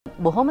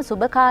බොහොම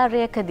සුබ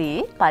කාර්යයකදී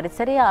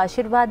පරිසරයේ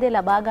ආශිර්වාදය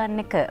ලබා ගන්න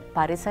එක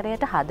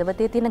පරිසරයට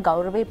හදවතේ තියෙන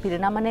ගෞරවය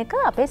පිරිනමන එක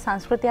අපේ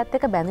සංස්කෘතියත්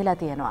එක්ක බැඳිලා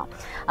තියෙනවා.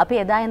 අපි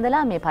එදා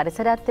ඉඳලා මේ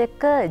පරිසරයත්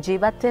එක්ක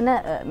ජීවත් වෙන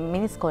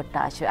මිනිස්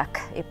කොට්ටාශයක්.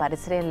 ඒ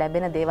පරිසරයෙන්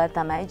ලැබෙන දේවල්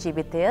තමයි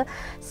ජීවිතය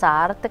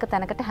සාර්ථක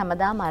තැනකට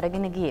හැමදාම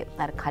අරගෙන ගියේ.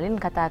 අර කලින්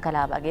කතා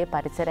කළා වගේ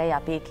පරිසරයයි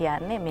අපි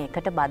කියන්නේ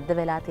මේකට බද්ධ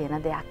වෙලා තියෙන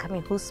දෙයක්.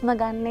 මේ හුස්ම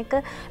ගන්න එක,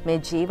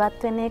 මේ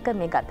ජීවත් වෙන එක,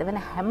 මේ ගත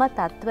වෙන හැම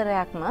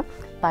තත්වරයක්ම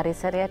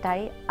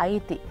පරිසරයටයි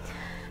අයිති.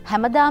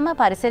 හැමදාම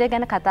පරිසරය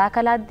ගැන කතා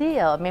කළද්දී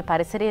මේ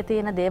පරිසරයේ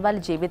තියෙන දේවල්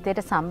ජීවිතයට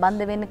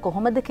සම්බන්ධ වෙන්නේ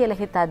කොහොමද කියලා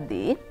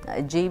හිතද්දී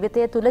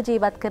ජීවිතය තුල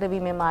ජීවත්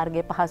කරවීමේ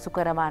මාර්ගය පහසු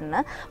කරවන්න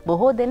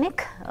බොහෝ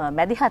දෙනෙක්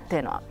මැදිහත්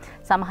වෙනවා.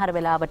 සමහර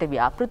වෙලාවට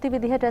ව්‍යාපෘති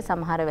විදිහට,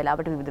 සමහර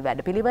වෙලාවට විවිධ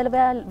වැඩපිළිවෙල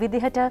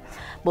විදිහට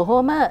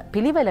බොහොම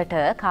පිළිවෙලට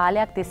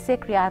කාලයක් තිස්සේ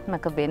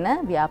ක්‍රියාත්මක වෙන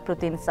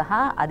ව්‍යාපෘතීන් සහ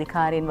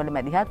අධිකාරීන් වල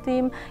මැදිහත්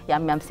වීම,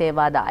 යම් යම්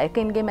සේවා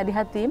දායකයින්ගේ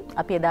මැදිහත් වීම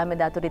අපි එදා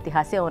මෙදා තුර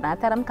ඉතිහාසය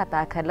ඕනතරම්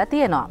කතා කරලා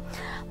තියෙනවා.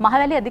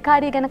 මහවැලි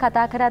අධිකාරිය ගැන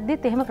කතා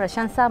කරද්දිත් එහෙම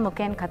ප්‍රශංසා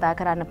මුඛයෙන් කතා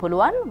කරන්න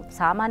පුළුවන්.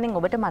 සාමාන්‍යයෙන්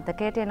ඔබට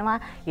මතකයට එනවා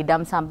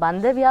ඉඩම්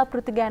සම්බන්ධ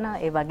ව්‍යාපෘති ගැන,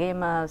 ඒ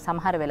වගේම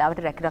සමහර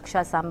වෙලාවට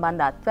රැකිරක්ෂා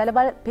සම්බන්ධ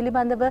අත්වැල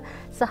පිළිබඳව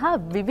සහ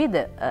විවිධ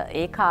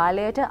ඒ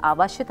කාලයට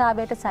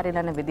අවශ්‍යතාවයට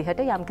සරිලන විදිහට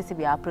යම්කිසි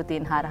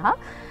ව්‍යාපෘතීන් හරහා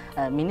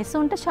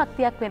මිනිසුන්ට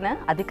ශක්තියක් වෙන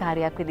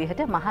අධිකාරියක්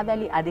විදිහට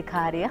මහවැලි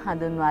අධිකාරිය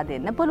හඳුන්වා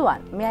දෙන්න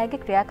පුළුවන්. මේ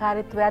අයගේ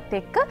ක්‍රියාකාරීත්වයත්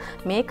එක්ක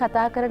මේ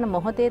කතා කරන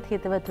මොහොතේ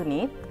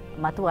හිතවතුනි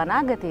මතු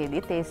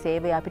අනාගතයේදීත් ඒ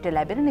සේවය අපිට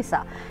ලැබෙන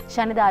නිසා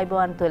ශනිදා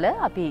අයුබෝවන් තුළ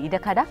අපි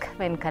ඉඩකඩක්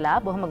වෙන්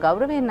කළා. බොහොම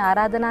ගෞරවයෙන්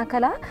ආරාධනා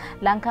කළා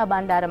ලංකා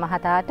බණ්ඩාර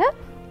මහතාට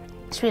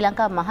ශ්‍රී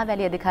ලංකා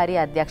මහවැලි අධිකාරිය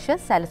අධ්‍යක්ෂ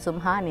සැලසුම්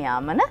හා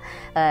නියාමන,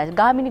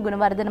 ගාමිණී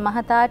ගුණවර්ධන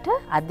මහතාට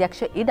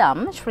අධ්‍යක්ෂ ඉඩම්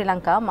ශ්‍රී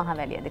ලංකා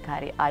මහවැලි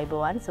අධිකාරිය.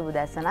 අයුබෝවන්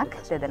සුබදැසනක්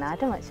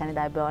දෙදෙනාටම.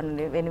 ශනිදා අයුබෝවන්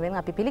වෙනුවෙන්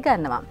අපි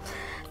පිළිගන්නවා.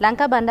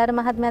 ලංකා බණ්ඩාර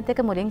මහත්මයාත්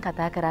එක්ක මුලින්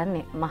කතා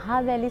කරන්නේ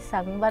මහවැලි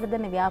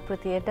සංවර්ධන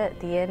ව්‍යාපෘතියට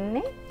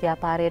තියෙන්නේ,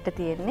 ව්‍යාපාරයට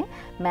තියෙන්නේ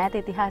මෑත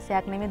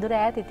ඉතිහාසයක් නෙමෙයි, දුර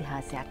ඈත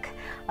ඉතිහාසයක්.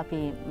 අපි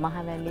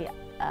මහවැලි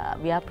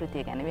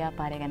ව්‍යාපෘතිය ගැන,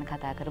 ව්‍යාපාරය ගැන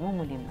කතා කරමු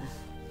මුලින්ම.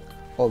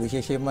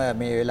 විශේෂයෙන්ම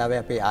මේ වෙලාවේ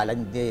අපේ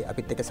ආලන්දේ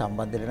අපිත් එක්ක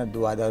සම්බන්ධ වෙන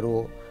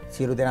දුවදරුවෝ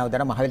සියලු දෙනාම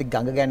දැන මහවැලි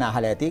ගඟ ගැන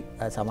අහලා ඇති.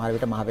 සමහර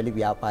විට මහවැලි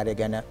ව්‍යාපාරය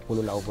ගැන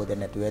පුළුල් අවබෝධයක්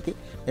නැතුව ඇති.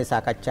 මේ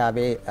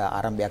සාකච්ඡාවේ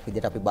ආරම්භයක්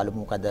විදිහට අපි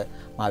බලමු මොකද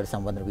මහවැලි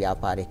සංවර්ධන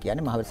ව්‍යාපාරය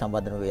කියන්නේ. මහවැලි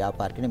සංවර්ධන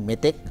ව්‍යාපාර කියන්නේ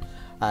මෙතෙක්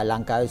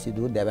ලංකාවේ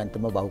සිදු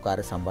දැවැන්තම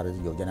බහුකාර්ය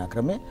සංවර්ධන යෝජනා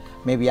ක්‍රමය.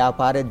 මේ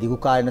ව්‍යාපාරයේ දිගු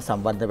කාලීන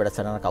සංවර්ධන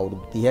වැඩසටහනක්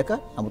අවුරුදු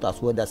 30ක, නමුත්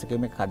 80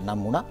 දශකයේ මේ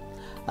කඩනම් වුණා.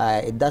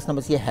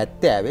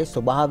 1970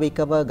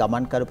 ස්වභාවිකව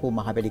ගමන් කරපු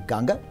මහවැලි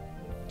ගඟ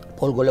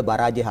පොල්ගොල්ල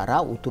බරාජය හරහා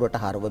උතුරට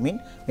හරවමින්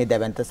මේ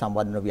දැවැන්ත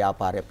සංවර්ධන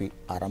ව්‍යාපාරය අපි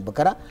ආරම්භ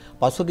කරා.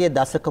 පසුගිය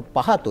දශක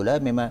 5 තුළ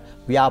මෙම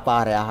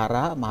ව්‍යාපාරය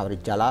හරහා මහවැලි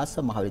ජලාශ,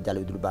 මහවැලි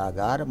ජල විදුලි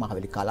බලාගාර,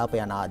 මහවැලි කලාප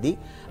යන ආදී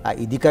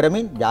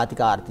ඉදිකරමින්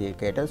ජාතික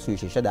ආර්ථිකයට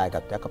සුවිශේෂ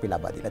දායකත්වයක් අපි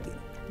ලබා දීලා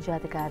තියෙනවා.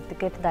 ජාතික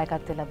ආර්ථිකයට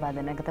දායකත්වය ලබා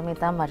දෙන එක තමයි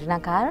තාම වටිනා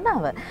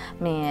කාරණාව.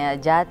 මේ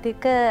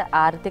ජාතික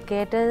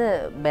ආර්ථිකයට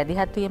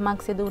බැදිහත්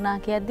වීමක් සිදු වුණා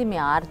කියද්දි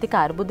මේ ආර්ථික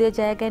අර්බුදය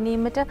ජය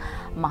ගැනීමට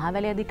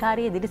මහවැලි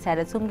අධිකාරිය ඉදිරි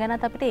සැලසුම්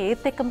ගැනත් අපිට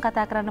ඒත් එක්කම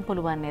කතා කරන්න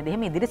පුළුවන් නේද?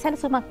 එහෙම ඉදිරි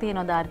සැලසුමක්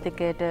තියෙනවද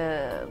ආර්ථිකයට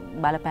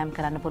බලපෑම්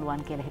කරන්න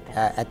පුළුවන් කියලා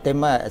හිතනවා?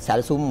 ඇත්තෙන්ම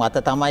සැලසුම්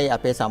මත තමයි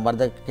අපේ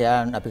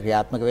සංවර්ධකයන් අපි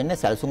ක්‍රියාත්මක වෙන්නේ.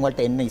 සැලසුම්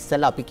වලට එන්න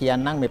ඉස්සෙල්ලා අපි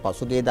කියන්නම් මේ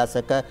පසුගිය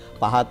දශක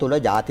 5 තුළ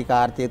ජාතික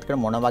ආර්ථිකයට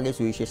මොන වගේ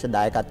සුවිශේෂ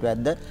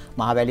දායකත්වයක්ද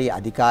මහවැලි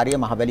අධිකාරිය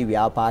මහවැලි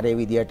ව්‍යාපාරයේ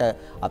විදියට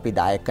අපි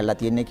දායක කරලා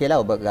තියෙන්නේ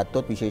කියලා. ඔබ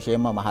ගත්තොත්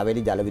විශේෂයෙන්ම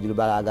මහවැලි ජල විදුලි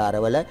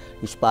බලාගාරවල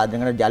නිෂ්පාදනය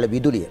කරන ජල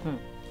විදුලිය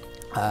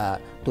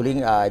තුලින්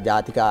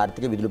ජාතික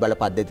ආර්ථික විදුලි බල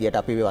පද්ධතියට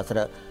අපි වසර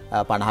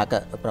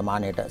 50ක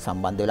ප්‍රමාණයට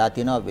සම්බන්ධ වෙලා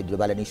තියෙනවා විදුලි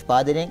බල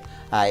නිෂ්පාදනයෙන්.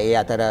 ඒ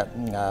අතර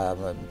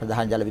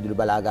ප්‍රධාන ජල විදුලි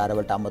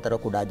බලාගාරවලට අමතරව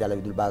කුඩා ජල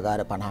විදුලි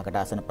බලාගාර 50කට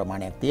ආසන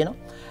ප්‍රමාණයක් තියෙනවා.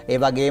 ඒ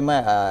වගේම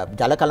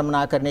ජල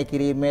කළමනාකරණය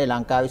කිරීමේ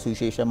ලංකාවේ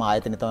සුවිශේෂම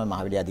ආයතනය තමයි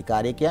මහවැලි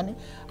අධිකාරිය කියන්නේ.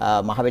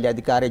 මහවැලි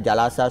අධිකාරිය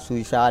ජලාශ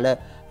සුවිශාල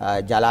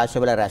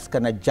ජලාශවල රැස්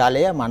කරන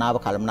ජලය මනාව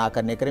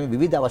කළමනාකරණය කරමින්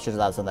විවිධ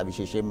අවශ්‍යතා සඳහා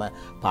විශේෂයෙන්ම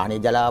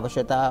පානීය ජල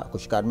අවශ්‍යතා,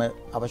 කුෂ්කර්ම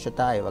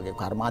අවශ්‍යතා, ඒ වගේ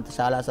කර්මාන්ත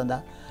ශාලා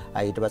සඳහා,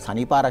 ඊට පස්සේ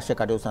සනීපාරක්ෂක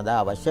කටයුතු සඳහා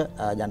අවශ්‍ය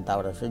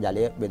ජනතාවට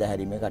ජලය බෙදා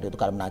හැරීමේ කටයුතු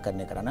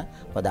කළමනාකරණය කරන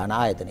ප්‍රධාන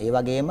ආයතන. ඒ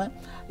වගේම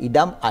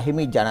ඉඩම්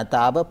අහිමි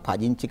ජනතාව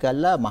පදිංචි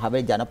කළා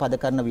මහවැලි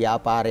ජනපද කරන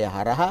ව්‍යාපාරය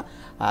හරහා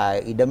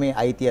ඉඩමේ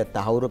අයිතිය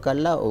තහවුරු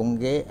කළා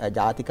ඔවුන්ගේ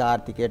ජාතික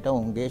ආර්ථිකයට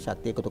ඔවුන්ගේ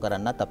ශක්තිය එකතු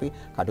කරන්නත් අපි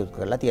කටයුතු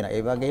කරලා තියෙනවා.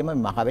 ඒ වගේම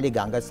මහවැලි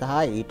ගඟ සහ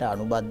ඊට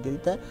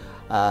අනුබද්ධිත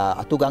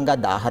අතු ගංගා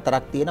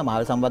 14ක් තියෙන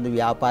මහවැලි සම්බන්ධ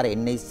ව්‍යාපාරය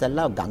එන්නේ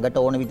ඉස්සෙල්ලා ගඟට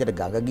ඕන විදිහට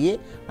ගඟ ගියේ.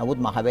 නමුත්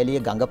මහවැලිය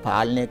ගඟ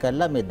පාලනය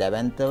කරලා මේ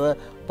දැවැන්තව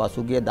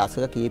පසුගිය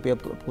දශක කිහිපය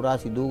පුරා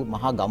සිදු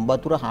මහා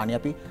ගම්බතුර හානි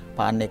අපි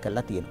පාලනය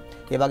කරලා තියෙනවා.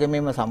 ඒ වගේම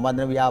මේ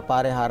සම්බන්ධ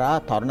ව්‍යාපාරය හරහා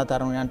තරුණ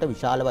තරුණයන්ට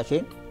විශාල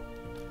වශයෙන්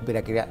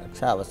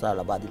රැකිරක්ෂා අවස්ථා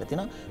ලබා දීලා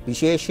තියෙනවා.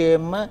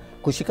 විශේෂයෙන්ම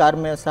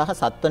කුෂිකර්මය සහ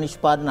සත්ව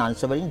නිෂ්පාදන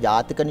අංශ වලින්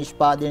ජාතික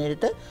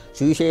නිෂ්පාදනයේට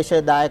සුවිශේෂ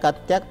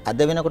දායකත්වයක් අද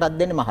වෙනකොටත්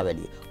දෙන්නේ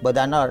මහවැලිය. ඔබ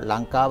දන්නවා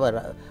ලංකාව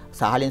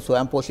සහලින්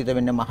ස්වයං පෝෂිත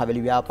වෙන්නේ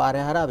මහවැලි ව්‍යාපාරය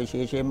හරහා.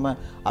 විශේෂයෙන්ම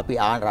අපි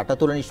රට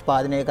තුල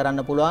නිෂ්පාදනය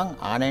කරන්න පුළුවන්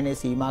ආනයනයේ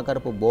සීමා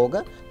කරපු භෝග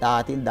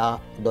 10න්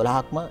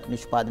 12ක්ම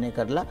නිෂ්පාදනය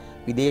කරලා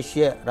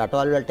විදේශීය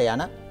රටවල් වලට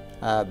යන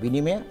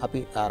විනිමය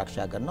අපි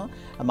ආරක්ෂා කරනවා.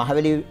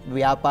 මහවැලි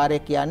ව්‍යාපාරය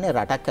කියන්නේ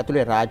රටක්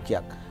ඇතුලේ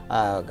රාජ්‍යයක්.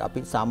 අපි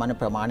සාමාන්‍ය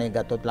ප්‍රමාණය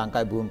ගත්තොත්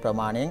ලංකාවේ භූමි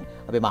ප්‍රමාණයෙන්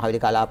අපි මහවැලි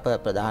කලාප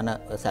ප්‍රධාන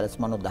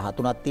සැලසුම් අනුව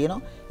 13ක්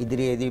තියෙනවා.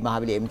 ඉදිරියේදී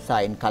මහවැලි M සහ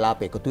N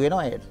කලාප එකතු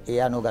වෙනවා. ඒ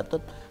අනුව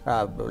ගත්තොත්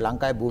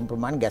ලංකාවේ භූමි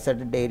ප්‍රමාණය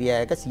ගැසටඩ්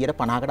ඒරියා එක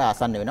 50%කට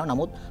ආසන්න වෙනවා.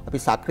 නමුත් අපි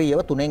සක්‍රීයව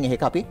 3න්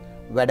 1ක අපි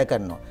වැඩ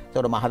කරනවා.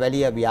 ඒතකොට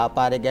මහවැලිය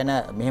ව්‍යාපාරය ගැන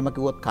මෙහෙම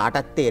කිව්වොත්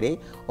කාටත් තේරෙයි.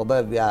 ඔබ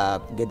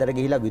ගෙදර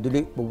ගිහිලා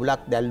විදුලි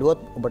බුබුලක් දැල්ලුවොත්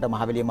ඔබට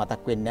මහවැලිය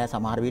මතක් වෙන්නේ නැහැ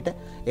සමහර විට.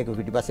 ඒක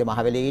පිටිපස්සේ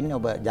මහවැලිය ඉන්නේ.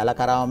 ඔබ ජල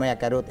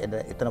කරාමයක් කරුවොත්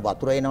එතන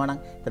වතුර එනවනම්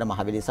එතන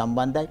මහවැලිය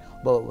සම්බන්ධයි.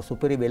 ඔබ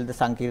සුපිරි වෙල්ද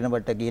සංකීර්ණ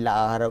වලට ගිහිලා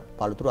ආහාර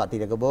පළතුරු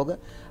අතිරේක භෝග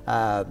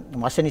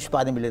මත්ස්‍ය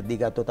නිෂ්පාදන මිලදී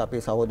ගත්තොත්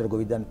අපේ සහෝදර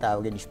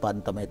ගොවිදන්තාවගේ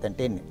නිෂ්පාදන තමයි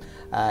එතනට එන්නේ.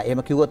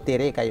 එහෙම කිව්වොත්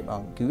තේරෙයි. ඒකයි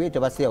මම කිව්වේ.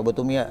 ඊට පස්සේ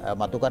ඔබතුමිය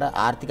මතු කර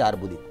ආර්ථික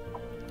අර්බුදය.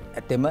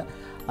 ඇත්තෙම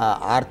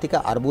ආර්ථික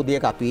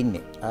අර්බුදයක අපි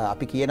ඉන්නේ.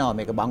 අපි කියනවා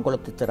මේක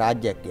බංකොලොත් වෙච්ච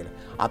රාජ්‍යයක් කියලා.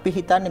 අපි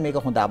හිතන්නේ මේක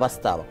හොඳ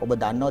අවස්ථාවක්. ඔබ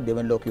දන්නවා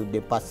දෙවන ලෝක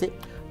යුද්ධයෙන් පස්සේ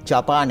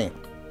ජපානයේ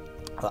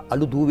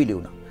අලු දූවිලි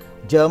වුණා.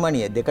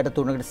 ජර්මනිය 2කට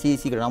 3කට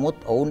සීසීකට. නමුත්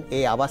ඔවුන්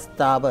ඒ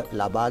අවස්ථාව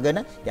ලබාගෙන,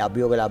 ඒ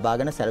අභියෝග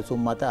ලබාගෙන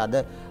සැලසුම් මත අද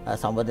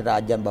සම්බන්ධ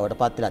රාජ්‍යයන් බවට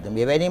පත් වෙලා තියෙනවා.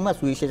 මෙවැනිම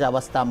සුවිශේෂ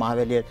අවස්ථා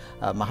මහවැලිය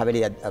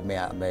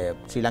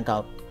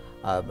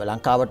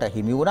ලංකාවට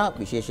හිමි වුණා.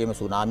 විශේෂයෙන්ම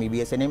සුනාමි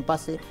ව්‍යසනයෙන්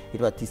පස්සේ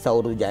ඊට පස්සේ 30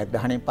 අවුරුදු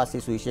ජයග්‍රහණයෙන්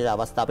පස්සේ සුවිශේෂ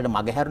අවස්ථා අපිට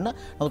මගහැරුණා.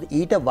 නමුත්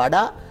ඊට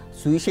වඩා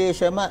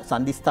සුවිශේෂම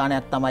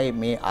සම්දිස්ථානයක් තමයි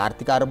මේ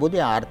ආර්ථික අර්බුදය.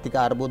 ආර්ථික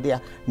අර්බුදය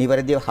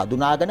නිවැරදිව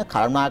හඳුනාගෙන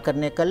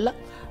කළමනාකරණය කළා.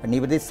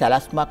 නිවැරදි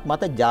සැලැස්මක්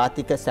මත,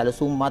 ජාතික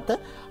සැලසුම් මත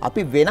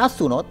අපි වෙනස්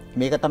වුණොත්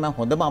මේක තමයි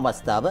හොඳම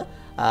අවස්ථාව.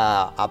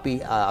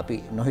 අපි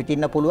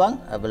නොහිටින්න පුළුවන්.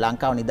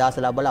 ලංකාව නිදහස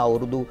ලැබලා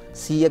අවුරුදු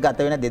 100 ගත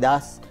වෙන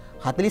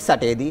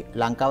 2048 දී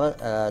ලංකාව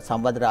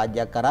සම්බන්ධ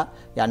රාජ්‍යයක් කරා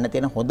යන්න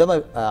තියෙන හොඳම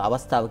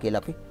අවස්ථාව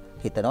කියලා අපි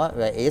හිතනවා.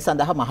 ඒ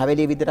සඳහා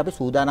මහවැලිය විදිහට අපි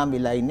සූදානම්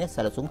වෙලා ඉන්නේ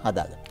සැලසුම්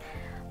හදාගන්න.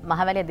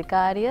 මහවැලි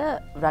අධිකාරිය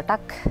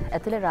රටක්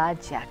ඇතුලේ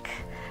රාජ්‍යයක්.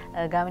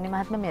 ගාමිණී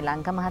මහත්මයා මේ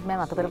ලංකා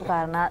මහත්මයා මතු කරපු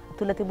කාරණා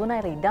තුල තිබුණා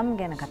ඒ ඉඩම්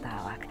ගැන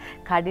කතාවක්.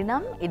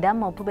 කඩිනම් ඉඩම්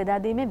ඔප්පු බෙදා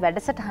දීමේ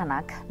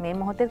වැඩසටහනක් මේ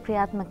මොහොතේ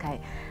ක්‍රියාත්මකයි.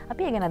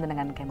 අපි ඒ ගැන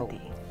දැනගන්න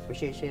කැමතියි.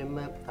 විශේෂයෙන්ම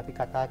අපි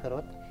කතා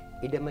කරොත්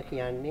ඉඩම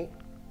කියන්නේ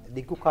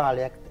දිගු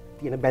කාලයක්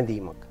තියෙන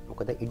බැඳීමක්.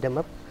 මොකද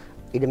ඉඩමක්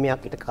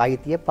ඊට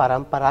කායිතිය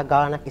පරම්පරා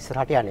ගානක්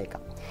ඉස්සරහට යන එක.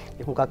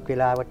 ඒ හුඟක්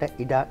වෙලාවට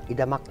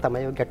ඉඩමක්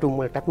තමයි ගැටුම්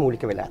වලටත්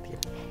මූලික වෙලා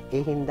තියෙන්නේ.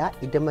 ඒ හින්දා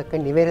ඉඩමක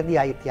නිවැරදි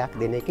අයිතියක්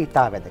දෙන එක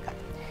ඉතා වැදගත්.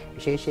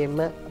 විශේෂයෙන්ම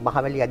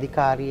මහවැලි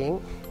අධිකාරියෙන්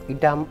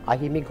ඉඩම්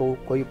අහිමි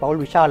ගොවි පවුල්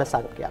විශාල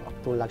සංඛ්‍යාවක්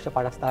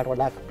 3,50,000ට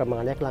වඩා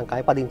ප්‍රමාණයක්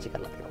ලංකාවේ පදිංචි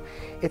කරලා තියෙනවා.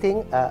 ඉතින්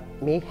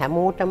මේ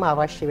හැමෝටම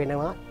අවශ්‍ය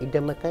වෙනවා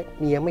ඉඩමක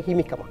නියම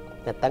හිමිකමක්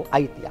නැත්නම්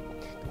අයිතියක්.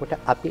 කොට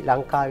අපි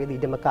ලංකාවේදී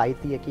ඉඩමක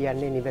අයිතිය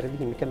කියන්නේ නිවැරදි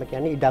හිමිකම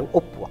කියන්නේ ඉඩම්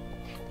ඔප්පුවක්.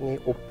 මේ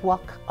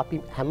ඔප්පුවක් අපි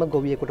හැම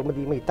ගොවියෙකුටම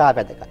දීම ඉතා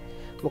වැදගත්.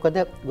 මොකද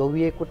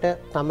ගොවියෙකුට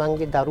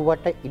තමන්ගේ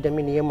දරුවට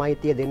ඉඩමේ නියම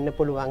අයිතිය දෙන්න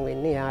පුළුවන්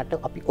වෙන්නේ එයාට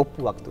අපි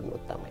ඔප්පුවක්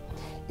දුන්නොත් තමයි.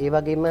 ඒ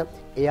වගේම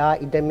එයා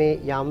ඉඩමේ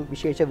යම්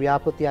විශේෂ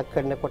ව්‍යාපෘතියක්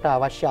කරනකොට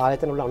අවශ්‍ය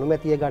ආයතන වල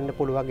අනුමැතිය ගන්න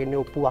පුළුවන්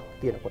වෙන්නේ ඔප්පුවක්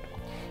තියෙනකොට.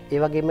 ඒ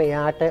වගේම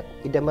එයාට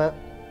ඉඩම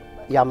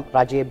යම්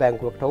රජයේ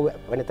බැංකුවකට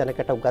වෙන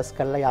තැනකට උගස්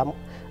කරලා යම්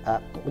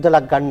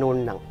මුදලක් ගන්න ඕන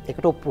නම්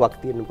ඒකට ඔප්පුවක්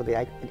තියෙන්න මොකද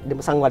ඉඩම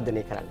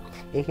සංවර්ධනය කරන්න.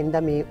 ඒ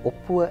හින්දා මේ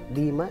ඔප්පුව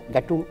දීම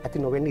ගැටුම් ඇති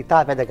නොවෙන්න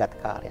ඉතා වැදගත්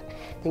කාර්යයක්.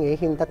 ඉතින් ඒ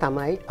හින්දා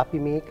තමයි අපි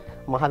මේ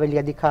මහවැලි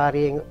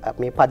අධිකාරියෙන්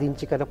මේ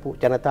පදිංචි කරපු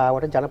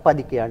ජනතාවට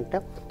ජනපදිකයන්ට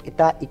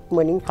ඉතා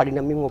ඉක්මනින්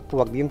කඩිනමින්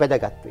ඔප්පුවක් දීම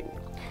වැදගත් වෙන්නේ.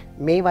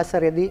 මේ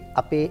වසරේදී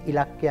අපේ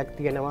ඉලක්කයක්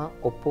තියෙනවා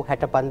ඔප්පු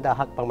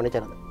 65000ක්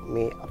පමණ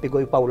මේ අපි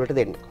ගොවි පවුලට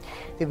දෙන්න.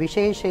 ඉතින්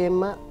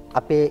විශේෂයෙන්ම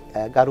අපේ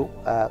ගරු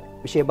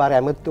විශේෂ භාර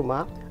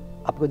ඇමතුමා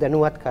අපිව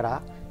දැනුවත් කරා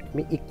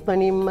මේ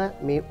ඉක්මනින්ම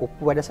මේ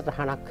ඔප්පු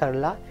වැඩසටහනක්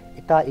කරලා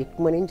ඉතා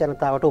ඉක්මනින්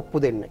ජනතාවට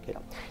ඔප්පු දෙන්න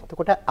කියලා.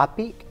 එතකොට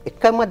අපි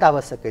එකම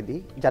දවසකදී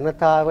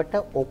ජනතාවට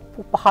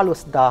ඔප්පු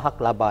 15000ක්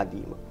ලබා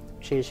දීම.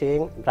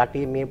 විශේෂයෙන්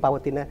රටේ මේ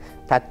පවතින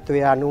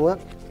තත්ත්වය අනුව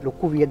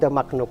ලොකු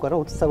වියදමක් නොකර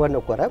උත්සව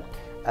නොකර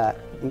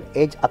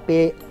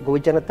අපේ ගොවි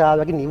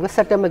ජනතාවගේ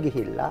නිවසටම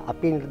ගිහිල්ලා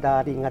අපේ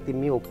නිලධාරීන් අතින්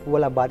මේ ඔප්පුව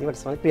ලබා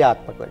දීමට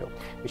ක්‍රියාත්මක වෙනවා.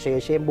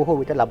 විශේෂයෙන් බොහෝ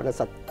විට ලබන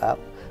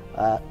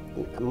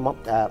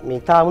මේ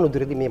තාවුණු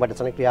දුරදී මේ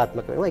වැඩසටහන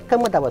ක්‍රියාත්මක වෙනවා.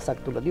 එකම දවසක්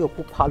තුලදී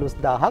ඔප්පු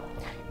 15000ක්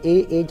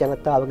ඒ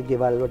ජනතාවගේ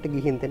ගෙවල් වලට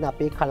ගිහින් දෙන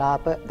අපේ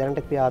කලාප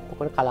දැනට ක්‍රියාත්මක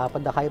වන කලාප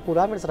 10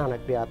 පුරා වැඩසටහන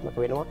ක්‍රියාත්මක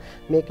වෙනවා.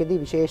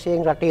 මේකෙදි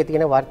විශේෂයෙන් රටේ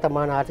තියෙන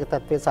වර්තමාන ආර්ථික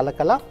තත්ත්වය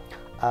සලකලා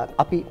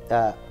අපි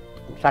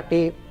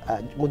රටේ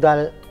මුදල්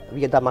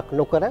වියදමක්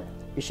නොකර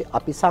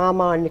අපි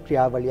සාමාන්‍ය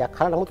ක්‍රියාවලියක්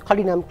කරා නමුත්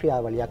කඩිනම්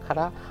ක්‍රියාවලියක්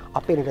කරා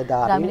අපේ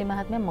නිලධාරීන් ගාමිණී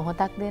මහත්මයා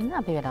මොහොතක් දෙන්න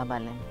අපි වෙලා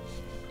බලන්න.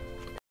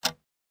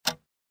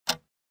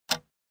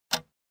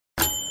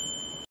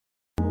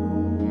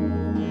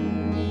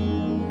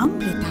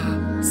 අම්රිතා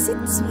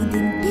සිත්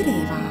සුවඳින්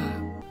පිරේවා.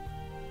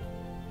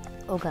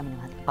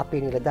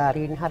 අපේ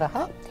නිලධාරීන්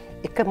හරහා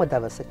එකම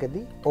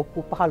දවසකදී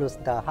ඔප්පු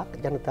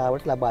 15000ක්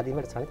ජනතාවට ලබා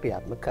දීමට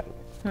ක්‍රියාත්මක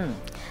කරනවා.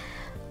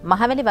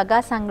 මහවැලි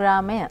වගා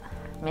සංග්‍රාමය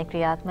මේ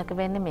ක්‍රියාත්මක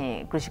වෙන්නේ මේ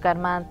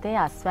කෘෂිකර්මාන්තයේ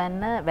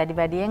අස්වැන්න වැඩි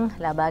වැඩියෙන්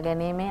ලබා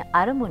ගැනීමේ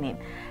අරමුණින්.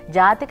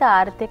 ජාතික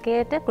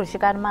ආර්ථිකයට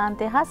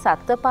කෘෂිකර්මාන්තය හා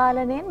සත්ව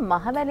පාලනයෙන්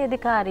මහවැලි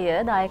අධිකාරිය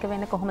දායක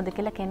වෙන්නේ කොහොමද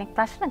කියලා කෙනෙක්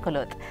ප්‍රශ්න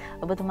කළොත්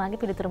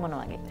ඔබතුමාගේ පිළිතුර මොන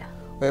වගේද?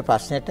 ඔය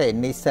ප්‍රශ්නෙට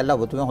එන්නේ ඉස්සෙල්ලා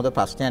ඔබතුමා හොඳ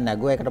ප්‍රශ්නයක්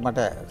නැගුවා. ඒකට මට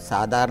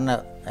සාධාරණ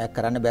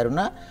කරන්න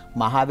බැරුණා.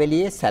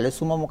 මහවැලියේ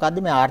සැලසුම මොකද්ද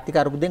මේ ආර්ථික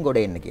අර්බුදයෙන්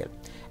ගොඩ එන්න කියලා.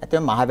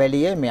 ඇත්තටම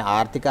මහවැලියේ මේ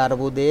ආර්ථික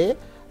අර්බුදයේ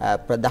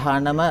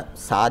ප්‍රධානම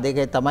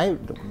සාධකය තමයි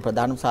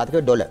ප්‍රධානම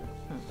සාධකය ඩොලර්.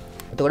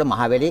 එතකොට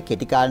මහවැලියේ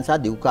කෙටි කාලීන සහ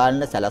දීර්ඝ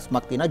කාලීන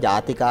සැලැස්මක් තියෙනවා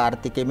ජාතික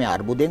ආර්ථිකයේ මේ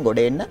අර්බුදයෙන් ගොඩ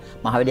එන්න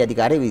මහවැලි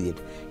අධිකාරිය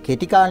විදියට.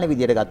 කෙටි කාලීන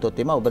විදියට ගත්තොත්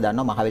එimhe ඔබ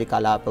දන්නවා මහවැලි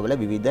කලාපවල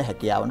විවිධ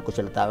හැකියාවන්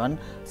කුසලතාවන්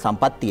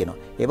සම්පත් තියෙනවා.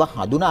 ඒවා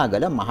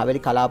හඳුනාගල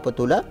මහවැලි කලාප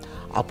තුල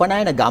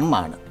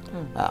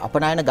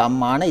අපනයන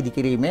ගම්මාන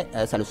ඉදිකිරීමේ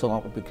සැලසුම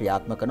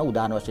ක්‍රියාත්මක කරන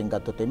උදාහරණ වශයෙන්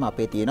ගත්තොත් එimhe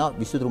අපේ තියෙනවා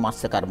විසුතුරු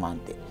මත්ස්‍ය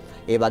කර්මාන්තය.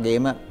 ඒ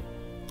වගේම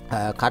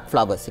කට්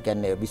ෆ්ලවර්ස්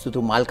කියන්නේ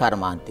විසුතුරු මල්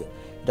කර්මාන්තය.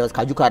 ඊට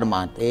පස්සේ කජු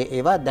කර්මාන්ත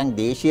ඒවා දැන්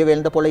දේශීය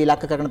වෙළඳපොළ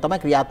ඉලක්ක කරගෙන තමයි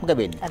ක්‍රියාත්මක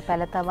වෙන්නේ. අර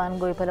පැලතවන්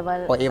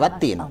ගොවිපළවල් ඒවත්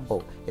තියෙනවා.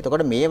 ඔව්.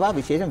 එතකොට මේවා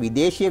විශේෂයෙන්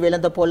විදේශීය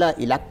වෙළඳපොළ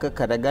ඉලක්ක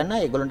කරගෙන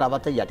ඒගොල්ලන්ට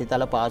අවශ්‍ය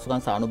යටිතල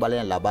පාසුකම්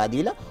සානුබලයන් ලබා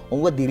දීලා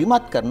උන්ව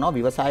දිරිමත් කරනවා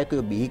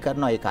ව්‍යවසායකයෝ බිහි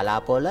කරනවා ඒ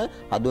කලාපවල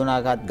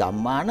හඳුනාගත්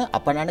ගම්මාන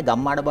අපනයන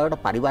ගම්මාන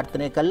බවට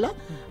පරිවර්තනය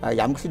කළා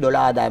යම්කිසි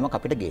ඩොලර් ආදායමක්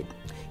අපිට ගේන්න.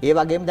 ඒ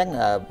වගේම දැන්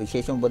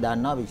විශේෂම ඔබ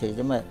දන්නවා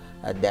විශේෂම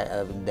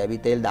දැවි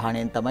තෙල්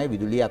දහණයෙන් තමයි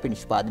විදුලිය අපි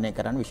නිෂ්පාදනය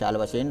කරන්න විශාල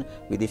වශයෙන්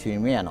විදේශ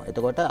විනිමය යනවා.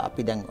 එතකොට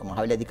අපි දැන්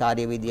මහවැලි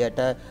අධිකාරිය විදියට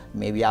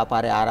මේ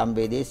ව්‍යාපාරයේ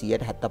ආරම්භයේදී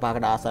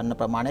 75%කට ආසන්න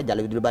ප්‍රමාණයක්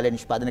ජල විදුලි බලය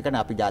නිෂ්පාදනය කරන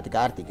අපි ජාතික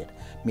ආර්ථිකයට.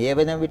 මේ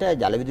වෙන විට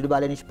ජල විදුලි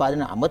බලය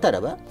නිෂ්පාදනය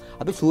අමතරව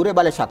අපි සූර්ය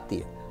බල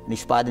ශක්තිය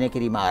නිෂ්පාදනය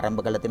කිරීම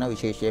ආරම්භ කළා තියෙනවා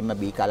විශේෂයෙන්ම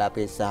බී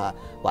කලාපයේ සහ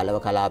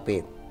වලව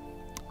කලාපයේ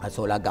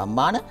සෝලා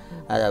ගම්මාන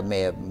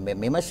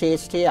මෙම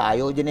ශ්‍රේෂ්ඨයේ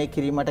ආයෝජනය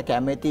කිරීමට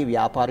කැමැති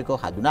ව්‍යාපාරිකව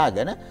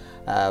හඳුනාගෙන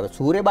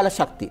සූර්ය බල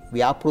ශක්ති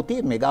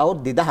ව්‍යාපෘති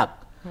මෙගාවොට්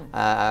 2000ක්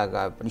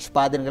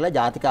නිෂ්පාදනය කළ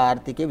ජාතික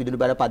ආර්ථිකයේ විදුලි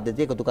බල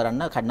පද්ධතිය එකතු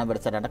කරන්න කඩන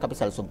වැඩසටහනක් අපි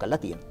සැලසුම් කරලා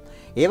තියෙනවා.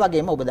 ඒ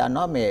වගේම ඔබ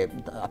දන්නවා මේ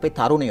අපේ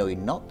තරුණයෝ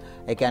ඉන්නවා.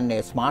 ඒ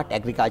කියන්නේ ස්මාර්ට්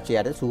ඇග්‍රිකල්චර්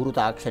යටතේ සූරු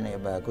තාක්ෂණය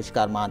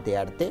කෘෂිකර්මාන්තය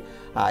යටතේ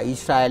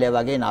ඊශ්‍රායලය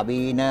වගේ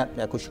නවීන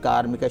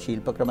කෘෂිකාර්මික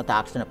ශිල්ප ක්‍රම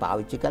තාක්ෂණ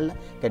පාවිච්චි කළා.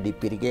 ඒක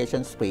ඩිප්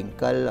ඉරිගේෂන්,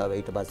 ස්ප්‍රින්කල්,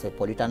 ඊට පස්සේ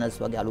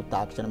පොලිටනල්ස් වගේ අලුත්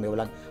තාක්ෂණ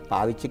මේවලන්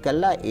පාවිච්චි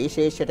කළා. ඒ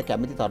ශේෂයට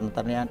කැමති තරුණ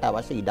තරුණියන්ට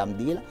අවශ්‍ය ඉඩම්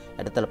දීලා,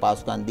 යටිතල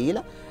පාසුකම්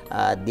දීලා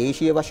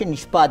දේශීය වශයෙන්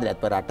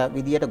නිෂ්පාදනයත් රට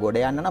විදියට ගොඩ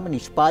යන්න නම්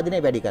නිෂ්පාදනය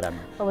වැඩි කරන්න.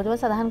 ඔබතුමා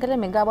සඳහන් කළේ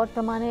මෙගාවොට්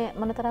ප්‍රමාණය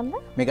මොන තරම්ද?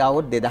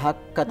 මෙගාවොට්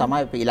 2000ක්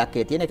තමයි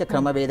ඉලක්කයේ තියෙන. ඒක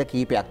ක්‍රමවේද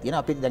කීපයක්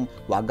තියෙනවා. අපි දැන්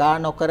වගා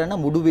නොකරන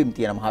මුඩුබිම්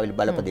තියෙන මහවැලි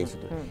බල ප්‍රදේශ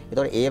තුල.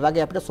 ඒතකොට ඒ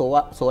වගේ අපිට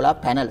සෝලාර්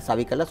පැනල්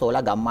සවි කරලා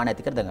සෝලාර් ගම්මාන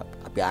ඇති කර දැන්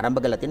අපි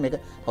ආරම්භ කරලා තියෙන මේක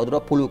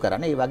කවුරුත් පුළු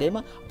කරන්න. ඒ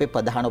වගේම අපේ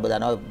ප්‍රධාන ඔබ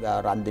දන්නවා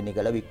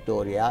රන්දිනිකල,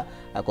 වික්ටෝරියා,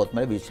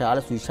 කොත්මල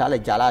විශාල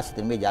ජලාශ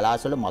තියෙන. මේ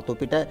ජලාශවල මතු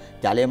පිට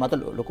ජලය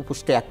මත ලොකු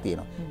පුෂ්ඨයක්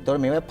තියෙනවා.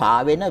 ඒතකොට මේ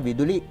පාවෙන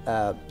විදුලි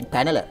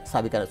පැනල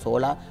සවි කරන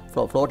සෝලාර්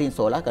ෆ්ලෝටින්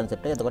සෝලාර්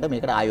කන්සෙප්ට් එක. එතකොට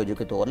මේකට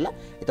ආයෝජක තෝරලා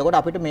එතකොට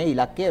අපිට මේ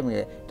ඉලක්කය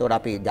එතකොට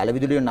අපි ජල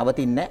විදුලිය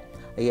නවතින්නේ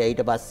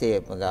ඊට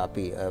පස්සේ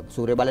අපි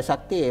සූර්ය බල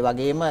ශක්තිය ඒ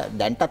වගේම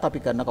දැන්ටත් අපි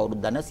කරන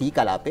කවුරුත් දන්න සී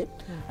කලාපේ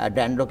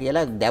ඩැන්ඩ්‍රෝ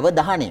කියලා දැව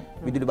දහණයෙන්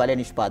විදුලි බලය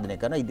නිෂ්පාදනය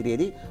කරන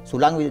ඉදිරියේදී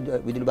සුළං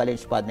විදුලි බලය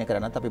නිෂ්පාදනය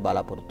කරන්නත් අපි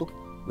බලාපොරොත්තු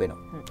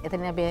වෙනවා.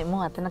 එතන අපි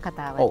මු අතන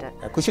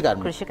කතාවට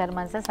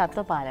කෘෂිකර්මන්ත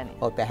සත්ව පාලනය.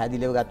 ඔව්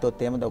පැහැදිලිව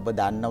ගත්තොත් එහෙම ඔබ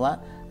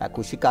දන්නවා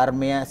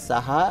කෘෂිකර්මය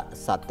සහ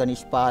සත්ව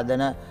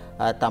නිෂ්පාදන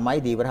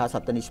තමයි දීවර හා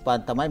සත්ව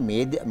නිෂ්පාදන තමයි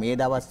මේ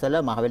දවස්වල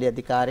මහවැලි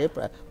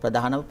අධිකාරියේ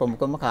ප්‍රධානම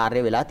ප්‍රමුඛම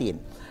කාර්යය වෙලා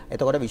තියෙන්නේ.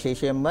 එතකොට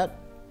විශේෂයෙන්ම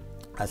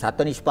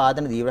සත්ව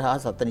නිෂ්පාදන දීවර හා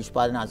සත්ව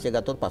නිෂ්පාදන අංශය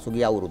ගත්තොත්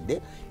පසුගිය අවුරුද්දේ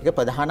ඒක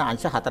ප්‍රධාන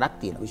අංශ 4ක්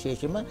තියෙනවා.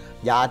 විශේෂයෙන්ම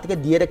ජාතික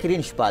දියර කිරි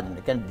නිෂ්පාදනය.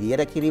 ඒ කියන්නේ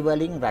දියර කිරි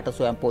වලින් රට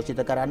ස්වයං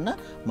පෝෂිත කරන්න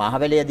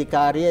මහවැලි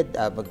අධිකාරියේ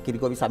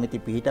කිරිගොවි සමිති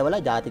පිහිටවල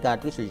ජාතික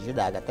ආර්ථික ශිෂ්‍ය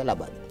දාගත්ත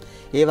ලබා දෙනවා.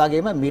 ඒ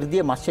වගේම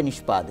මිර්ධිය මත්ස්‍ය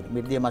නිෂ්පාදනය.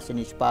 මිර්ධිය මත්ස්‍ය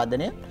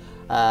නිෂ්පාදනය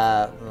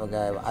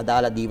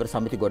අදාළ දීවර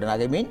සමිති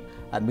ගොඩනගමින්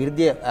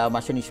මිර්ධිය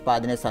මත්ස්‍ය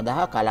නිෂ්පාදනය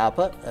සඳහා කලාප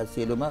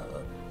සියලුම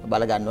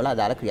බල ගන්නවලා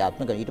අදාළ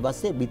ක්‍රියාත්මක කරනවා. ඊට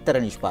පස්සේ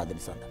බිත්තර නිෂ්පාදනය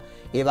සඳහා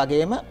ඒ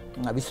වගේම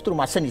විස්තෘත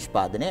මත්ස්‍ය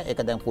නිෂ්පාදනය ඒක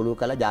දැන් පුළුල්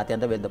කළ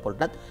ජාත්‍යන්තර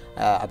වෙළඳපොළටත්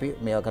අපි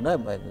මේවා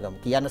කරන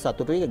කියන්න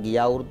සතුටුයි. ගිය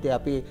අවුරුද්දේ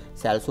අපි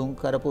සැලසුම්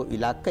කරපු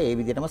ඉලක්ක ඒ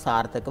විදිහටම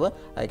සාර්ථකව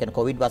ඒ කියන්නේ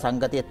කොවිඩ්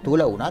වසංගතය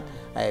තුල වුණත්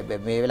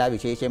මේ වෙලාව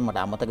විශේෂයෙන්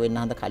මට අමතක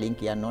වෙන්න හන්ද කලින්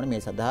කියන්න ඕනේ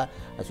මේ සඳහා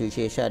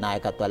සුවිශේෂ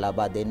නායකත්වය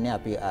ලබා දෙන්නේ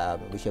අපි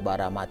විශේෂ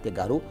භාර අමාත්‍ය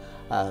ගරු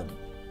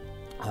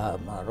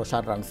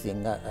රොෂාන්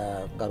රන්සිංහ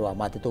ගරු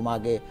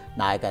අමාත්‍යතුමාගේ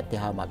නායකත්වය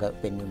හා මඟ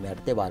පෙන්වීම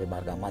යටතේ වාරි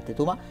මාර්ග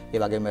අමාත්‍යතුමා ඒ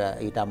වගේම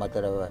ඊට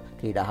අමතරව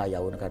ක්‍රීඩා හා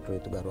යෞවන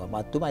කටයුතු ගරු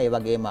අමාත්‍යතුමා ඒ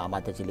වගේම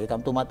අමාත්‍ය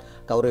චිලේකම්තුමාත්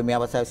ගෞරවයෙන් මේ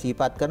අවස්ථාවේ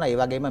සිහිපත් කරනවා. ඒ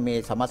වගේම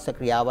මේ සමස්ත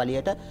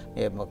ක්‍රියාවලියට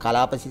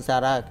කලාප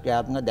සිසාරා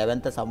ක්‍රියාත්මක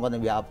දැවැන්ත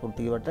සම්බන්ධ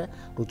ව්‍යාපෘතිවට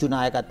ඍජු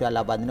නායකත්වය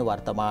ලබා දෙන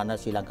වර්තමාන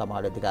ශ්‍රී ලංකා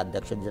මහවැලි අධිකාරිය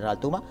අධ්‍යක්ෂ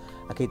ජනරාල්තුමා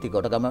කීර්ති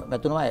ගොඩගම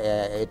මැතිතුමා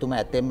එතුමා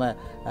ඇත්තෙන්ම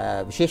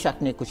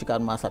විශේෂඥ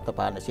කුෂිකර්මා සත්ව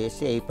පාලන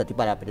ශේෂ්ත්‍රයේ ඒ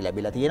ප්‍රතිඵල අපිට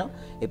ලැබිලා තියෙනවා.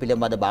 ඒ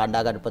පිළිබඳ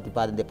භාණ්ඩාගාර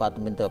ප්‍රතිපාදන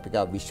දෙපාර්තමේන්තුව අපිට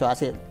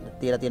විශ්වාසය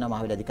තියලා තියෙනවා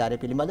මහවැලි අධිකාරිය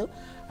පිළිබඳව.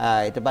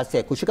 ඊට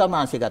පස්සේ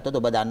කෘෂිකර්මාංශය ගත්තොත්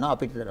ඔබ දන්නවා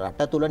අපිට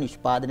රට තුල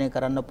නිෂ්පාදනය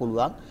කරන්න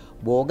පුළුවන්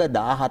භෝග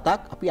 17ක්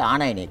අපි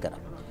ආනයනය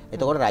කරා.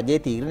 එතකොට රජයේ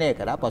තීරණය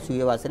කරා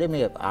පසුගිය වසරේ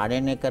මේ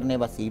ආනයනීකරණය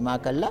සීමා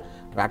කළා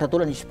රට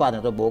තුළ නිෂ්පාදනය.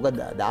 භෝග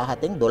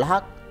 17න්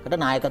 12කට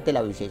නායකත්වය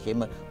ලැබුවා.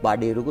 විශේෂයෙන්ම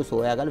බඩේරුකු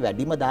සෝයාගල්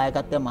වැඩිම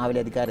දායකත්වය මහවැලි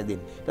අධිකාරිය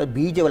දෙන්නේ. ඒත්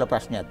බීජවල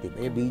ප්‍රශ්නයක්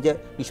තිබ්බා. ඒ බීජ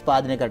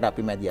නිෂ්පාදනය කරට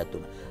අපි මැදිහත්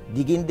වුණා.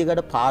 දිගින්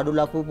දිගට පාඩු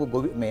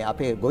ලපපු මේ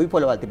අපේ ගොවි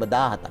පොළවල් තිබ්බ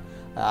 17ක්.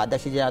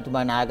 අදශ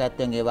ජනතුමා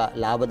නායකත්වයෙන් ඒවා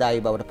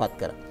ලාභදායී බවට පත්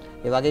කරා.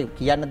 ඒ වගේ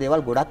කියන්න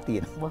දේවල් ගොඩක්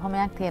තියෙනවා.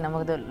 බොහොමයක් තියෙනවා.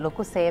 මොකද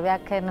ලොකු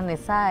සේවයක් කරන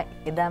නිසා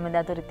එදා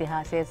මෙදා තුර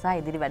ඉතිහාසය සහ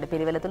ඉදිරි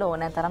වැඩපිළිවෙල තුළ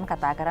ඕනෑ තරම්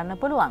කතා කරන්න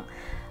පුළුවන්.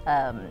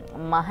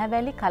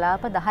 මහවැලි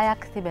කලාප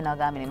 10ක් තිබෙනවා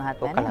ගාමිණී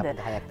මහත්මයා නේද?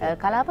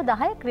 කලාප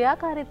 10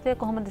 ක්‍රියාකාරීත්වය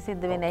කොහොමද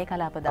සිද්ධ වෙන්නේ? ඒ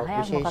කලාප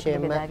 10ක් මොකක්ද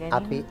බෙදා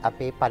ගැනීම?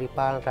 අපේ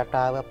පරිපාලන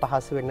රටාව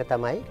පහසු වෙන්න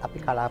තමයි අපි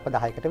කලාප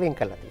 10කට වෙන්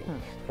කරලා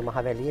තියෙන්නේ.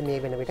 මහවැලියේ මේ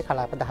වෙන විට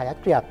කලාප 10ක්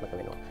ක්‍රියාත්මක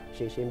වෙනවා.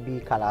 විශේෂයෙන් B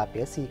කලාපය,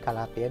 C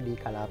කලාපය, D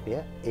කලාපය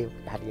ඒ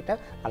හැටියට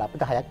කලාප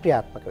 10ක්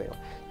ක්‍රියාත්මක වෙනවා.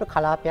 ඒක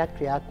කලාපයක්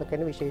ක්‍රියාත්මක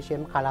වෙන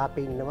විශේෂයෙන්ම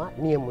කලාපේ ඉන්නවා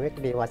නියමුවෙක්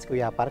නේවාසික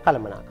ව්‍යාපාර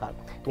කළමනාකාර.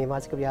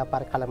 නේවාසික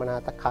ව්‍යාපාර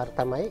කළමනාකාර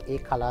තමයි ඒ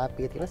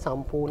කලාපයේ තියෙන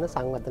සම්පූර්ණ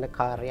සංවර්ධන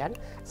කාර්යයන්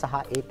සහ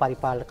ඒ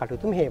පරිපාලන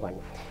කටයුතු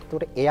මෙහෙවන්නේ.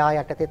 ඒකට එයා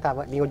යටතේ තව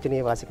නියෝජ්‍ය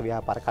නේවාසික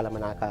ව්‍යාපාර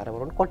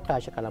කළමනාකාරවරුන්,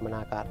 කොට්ටාශ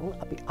කළමනාකාරවරුන්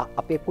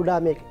අපේ පුඩා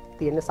මේ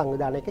තියෙන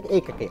සංවිධානයක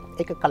ඒක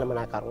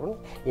කළමනාකාරවරුන්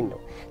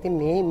ඉන්නවා. ඉතින්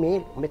මේ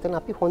මෙතන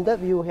අපි හොඳ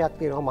ව්‍යුහයක්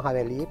තියෙනවා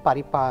මහවැලියේ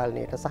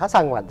පරිපාලනයට සහ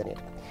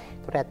සංවර්ධනයට.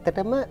 ඒකට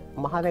ඇත්තටම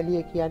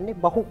මහවැලිය කියන්නේ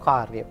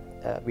බහුකාර්ය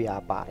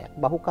ව්‍යාපාරයක්.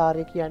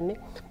 බහුකාර්ය කියන්නේ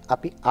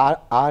අපි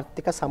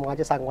ආර්ථික සමාජ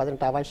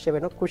සංවර්ධනයට අවශ්‍ය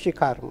වෙන කෘෂි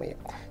කර්මය,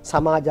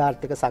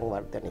 සමාජාර්ථික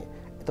සංවර්ධනය,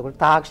 එතකොට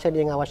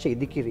තාක්ෂණයෙන් අවශ්‍ය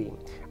ඉදිකිරීම,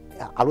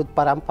 අලුත්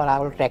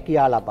පරම්පරාවලට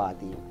රැකියා ලබා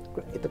දීම,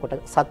 එතකොට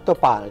සත්ව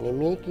පාලනය,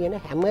 මේ කියන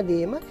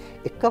හැමදේම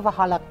එක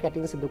වහලක්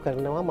යටින් සිදු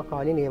කරනවා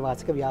මහවැලි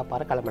නේවාසික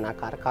ව්‍යාපාර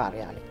කළමනාකාර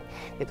කාර්යාලය.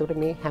 එතකොට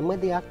මේ හැම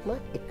දෙයක්ම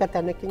එක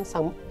තැනකින්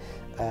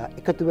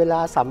එකතු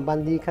වෙලා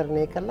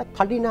සම්බන්ධීකරණය කරලා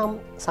කඩිනම්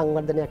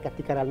සංවර්ධනයක්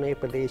ඇති කරන්න මේ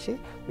ප්‍රදේශයේ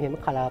මෙහෙම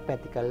කලාප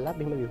ඇති කරලා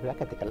මෙහෙම විවරයක්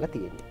ඇති කරලා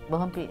තියෙනවා.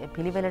 බොහොම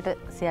පිළිවෙලට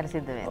සියල්ල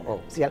සිද්ධ වෙනවා. ඔව්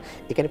සියල්ල.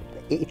 ඒ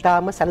කියන්නේ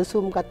ඊටාම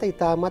සැලසුම්ගත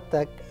ඊටාමත්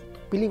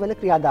පිළිවෙල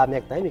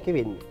ක්‍රියාදාමයක් තමයි මේකේ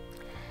වෙන්නේ.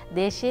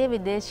 දේශීය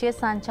විදේශීය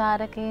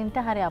සංචාරකයන්ට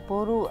හරි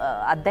අපූරු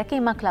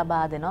අත්දැකීමක්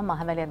ලබා දෙනවා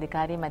මහවැලි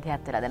අධිකාරිය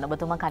මැදිහත් වෙලා. දැන්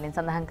ඔබතුමා කලින්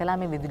සඳහන් කළා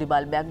මේ විදුලි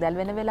බල්බයක්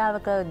දැල්වෙන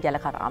වෙලාවක, ජල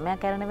කරාමයක්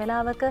කරන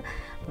වෙලාවක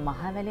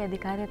මහවැලි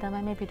අධිකාරිය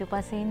තමයි මේ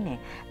පිටුපස්සේ ඉන්නේ.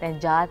 දැන්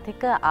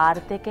ජාතික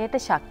ආර්ථිකයට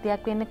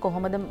ශක්තියක් වෙන්නේ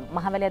කොහොමද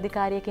මහවැලි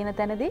අධිකාරිය කියන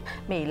තැනදී?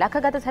 මේ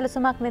ඉලක්කගත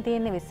සැලසුමක් නේ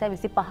තියෙන්නේ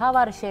 2025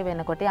 වර්ෂයේ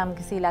වෙනකොට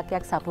යම්කිසි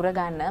ඉලක්කයක් සපුර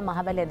ගන්න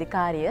මහවැලි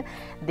අධිකාරිය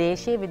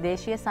දේශීය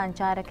විදේශීය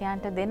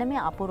සංචාරකයන්ට දෙන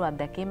මේ අපූරු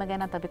අත්දැකීම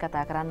ගැනත් අපි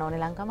කතා කරන්න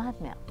ඕනේ ලංකා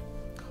මහත්මයා.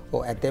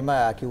 ඇත්තම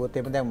කිව්වොත්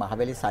එimhe දැන්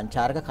මහවැලි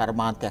සංචාරක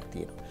කර්මාන්තයක්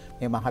තියෙනවා.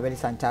 මේ මහවැලි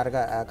සංචාරක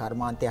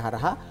කර්මාන්තය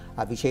හරහා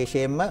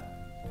විශේෂයෙන්ම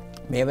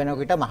මේ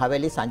වෙනකොට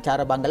මහවැලි සංචාර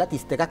බංගලා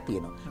 32ක්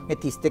තියෙනවා. මේ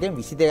 32කින්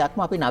 22ක්ම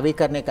අපි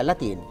නවීකරණය කරලා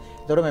තියෙනවා.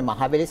 ඒතකොට මේ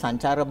මහවැලි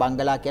සංචාර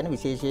බංගලා කියන්නේ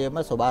විශේෂයෙන්ම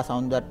සෝභා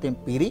සෞන්දර්යයෙන්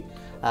පිරි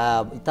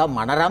ඉතා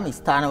මනරම්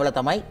ස්ථානවල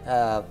තමයි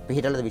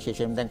පිහිටලා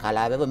විශේෂයෙන් දැන්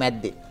කලාවැව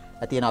මැද්දේ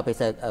තියෙන අපේ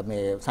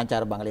මේ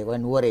සංචාර බංගලයක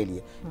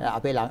නුවරඑළිය.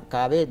 අපේ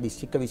ලංකාවේ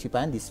දිස්ත්‍රික්ක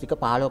 25 දිස්ත්‍රික්ක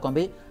 15කම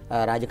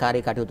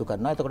රාජකාරී කටයුතු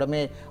කරනවා. එතකොට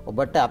මේ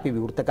ඔබට අපි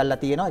විවෘත කරලා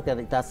තියෙනවා. ඒක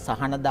ඉතා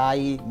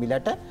සහනදායී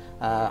මිලට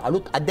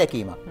අලුත්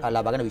අත්දැකීමක්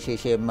ලබාගෙන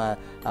විශේෂයෙන්ම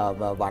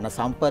වන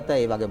සම්පත,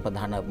 ඒ වගේම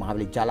ප්‍රධාන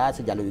මහවැලි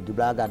ජලාශය, ජල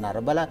විදුබලාගාර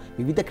නරඹලා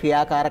විවිධ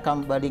ක්‍රියාකාරකම්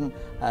වලින්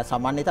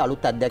සමන්විත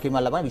අලුත් අත්දැකීමක්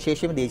ලබන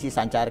විශේෂයෙන්ම දේශීය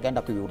සංචාරකයන්ට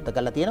අපි විවෘත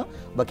කරලා තියෙනවා.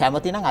 ඔබ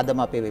කැමති නම් අදම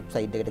අපේ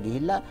වෙබ්සයිට් එකට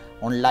ගිහිල්ලා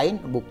ඔන්ලයින්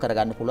බුක්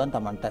කරගන්න පුළුවන්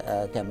තමන්ට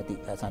කැමති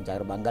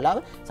සංචාර බංගලාව.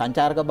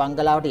 සංචාරක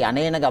බංගලාවට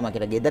යන ගම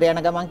කියලා ගෙදර යන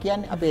ගමන්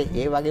කියන්නේ අපේ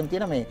ඒ වගේම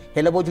තියෙන මේ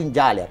හෙළබෝජුන්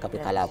ජාලයක්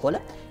අපේ කලාපවල.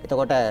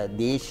 එතකොට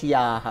දේශීය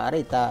ආහාර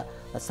ඉතා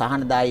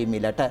සහනදායී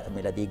මිලට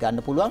මිලදී ගන්න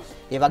පුළුවන්.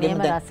 ඒ වගේම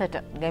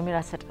ගැමි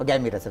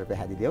රසට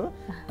පැහැදිලිව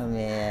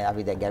මේ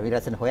අපි දැන් ගැමි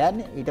රසන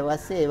හොයන්නේ. ඊට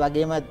පස්සේ ඒ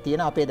වගේම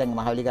තියෙන අපේ දැන්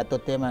මහවැලි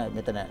ගත්තොත් එහෙම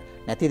මෙතන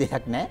නැති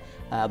දෙයක් නැහැ.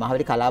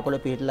 මහවැලි කලාපවල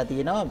පිහිටලා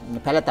තියෙනවා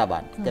පැල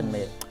තබන්. දැන්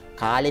මේ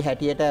කාලේ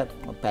හැටියට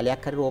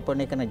පැලයක් හරි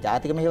රෝපණය කරන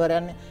ජාතික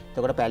මෙහෙවරයන්නේ.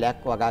 එතකොට පැලයක්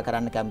වගා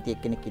කරන්න කැමති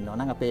එක්කෙනෙක් ඉන්නවා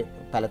නම් අපේ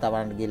පැල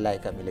තවන්න ගිහිල්ලා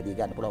ඒක මිලදී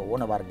ගන්න පුළුවන්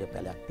ඕන වර්ග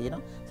පැලයක්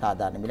තියෙනවා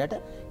සාමාන්‍ය මිලට.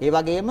 ඒ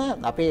වගේම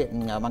අපේ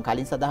මම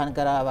කලින් සඳහන්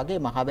කරා වගේ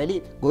මහවැලි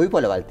ගොවි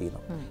පොළවල්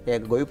තියෙනවා. ඒ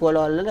ගොවි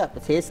පොළවල් වල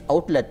සේස්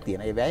අවුට්ලට්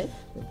තියෙනවා. ඒ වෙයි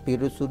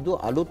පිරිසුදු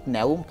අලුත්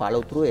නැවුම්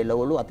පළතුරු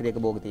එළවලු අතිරේක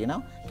භෝග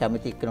තියෙනවා.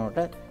 කැමති එක්කෙනෙකුට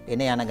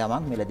එන යන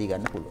ගමන් මිලදී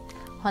ගන්න පුළුවන්.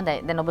 හොඳයි.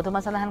 දැන්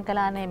ඔබතුමා සඳහන්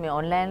කළානේ මේ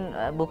ඔන්ලයින්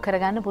බුක්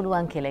කරගන්න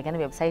පුළුවන් කියලා. ඒ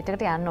කියන්නේ වෙබ්සයිට්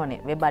එකට යන්න ඕනේ.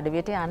 වෙබ්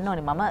අඩවියට යන්න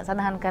ඕනේ. මම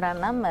සඳහන්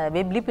කරන්නම්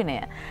වෙබ් ලිපිනය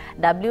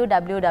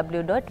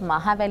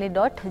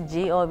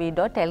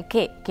www.mahawali.gov.lk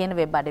කියන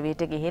වෙබ්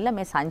අඩවියට ගිහිල්ලා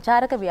මේ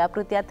සංචාරක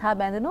ව්‍යාපෘතියත් හා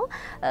බැඳුණු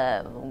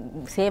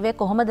සේවය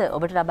කොහොමද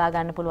ඔබට ලබා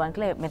ගන්න පුළුවන්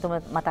කියලා මෙතුම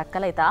මතක්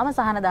කළා. ඊටාම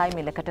සහනදායී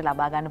මිලකට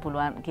ලබා ගන්න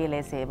පුළුවන්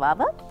කියලා ඒ සේවාව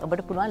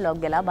ඔබට පුළුවන් ලොග්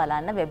වෙලා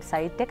බලන්න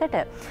වෙබ්සයිට් එකට.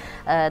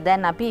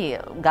 දැන් අපි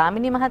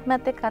ගාමිණී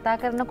මහත්මයාත් එක්ක කතා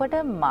කරනකොට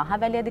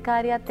මහවැලි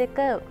අධිකාරියත් එක්ක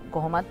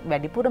කොහොමත්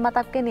වැඩිපුර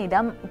මතක් වෙන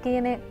ඉඩම්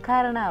කියන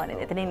කාරණාවනේ.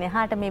 එතනින්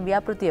එහාට මේ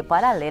ව්‍යාපෘතිය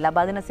පළල් ඒ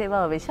ලබා දෙන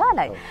සේවාව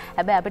විශාලයි.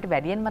 හැබැයි අපිට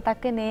වැඩියෙන්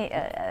මතක් වෙන්නේ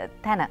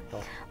තැන.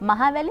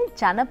 මහවැලි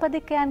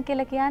ජනපදිකයන්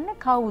කියලා කියන්නේ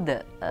කවුද?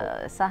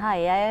 සහ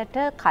ඒ අයට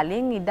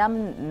කලින් ඉඩම්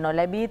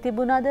නොලැබී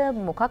තිබුණාද?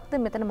 මොකක්ද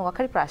මෙතන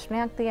මොකක් හරි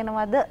ප්‍රශ්නයක්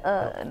තියෙනවද?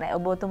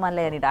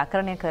 ඔබතුමන්ලා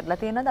නිරාකරණය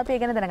කරලා තියෙනවද? අපි ඒ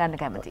ගැන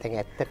දැනගන්න කැමතියි. දැන්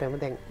ඇත්තටම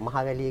දැන්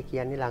මහවැලිය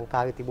කියන්නේ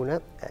ලංකාවේ තිබුණ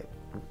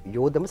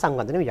යෝධම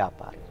සංවර්ධන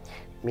ව්‍යාපාරය.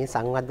 මේ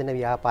සංවර්ධන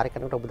ව්‍යාපාරය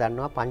කරනකොට ඔබ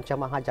දන්නවා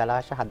පංචමහා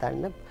ජලාශ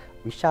හදන්න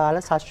විශාල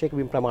ශාස්ත්‍රීය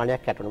බිම්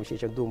ප්‍රමාණයක් යට වෙනවා.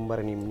 විශේෂයෙන් දුම්බර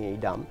නිම්නේ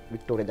ඉඩම්,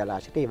 වික්ටෝරියා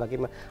ජලාශයට, ඒ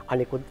වගේම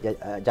අනෙකුත්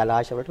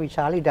ජලාශ වලට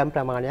විශාල ඉඩම්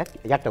ප්‍රමාණයක්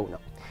යට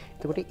වුණා.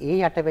 එතකොට ඒ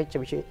යට වෙච්ච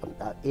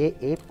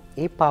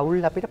ඒ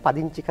පවුල් අපිට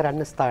පදිංචි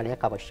කරන්න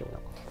ස්ථානයක් අවශ්‍ය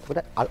වුණා.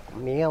 එතකොට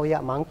මේ ඔය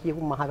මං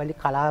කියපු මහවැලි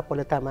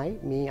කලාපොළ තමයි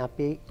මේ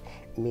අපේ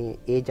මේ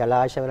ඒ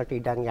ජලාශවලට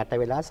ඉඩම් යට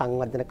වෙලා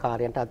සංවර්ධන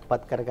කාර්යයන්ට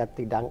අත්පත් කරගත්ත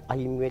ඉඩම්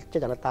අහිමි වෙච්ච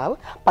ජනතාව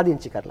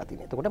පදිංචි කරලා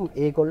තියෙනවා. එතකොට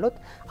ඒගොල්ලොත්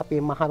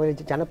අපේ මහවැලි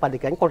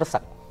ජනපදිකයන්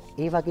කොටසක්.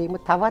 ඒ වගේම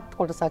තවත්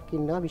කොටසක්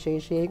ඉන්නවා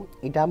විශේෂයෙන්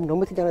ඉඩම්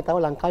නොමැති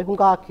ජනතාව ලංකාවේ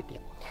හුඟක්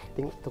හිටියා.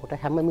 ඉතින් එතකොට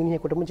හැම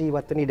මිනිහෙකුටම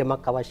ජීවත් වෙන්න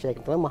ඉඩමක් අවශ්‍යයි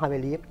කියන තමයි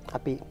මහවැලියේ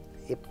අපි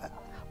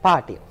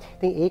පාටිය.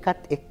 ඉතින්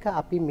ඒකත් එක්ක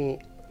අපි මේ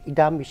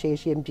ඉඩම්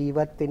විශේෂයෙන්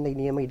ජීවත් වෙන්න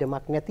නියම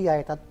ඉඩමක් නැති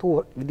අයටත්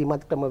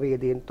විධිමත්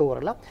ක්‍රමවේදයෙන්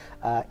තෝරලා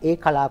ඒ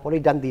කලාපවල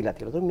ඉඩම් දීලා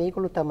තියෙනවා.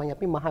 මේගොල්ලෝ තමයි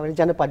අපි මහවැලි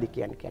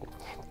ජනපදිකයන්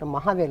කියන්නේ.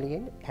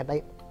 මහවැලියෙන්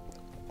හැබැයි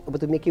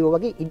ඔබතුමී කිව්වා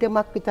වගේ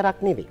ඉඩමක් විතරක්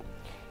නෙවෙයි.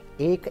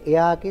 ඒක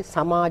එයාගේ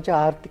සමාජ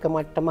ආර්ථික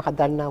මට්ටම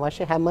හදන්න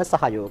අවශ්‍ය හැම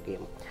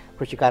සහයෝගයම.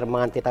 කෘෂි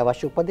කර්මාන්තයට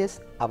අවශ්‍ය උපදෙස්,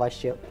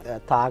 අවශ්‍ය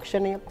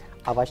තාක්ෂණය,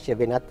 අවශ්‍ය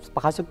වෙනත්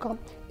පහසුකම්,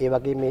 ඒ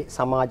වගේ මේ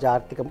සමාජ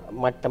ආර්ථික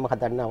මට්ටම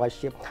හදන්න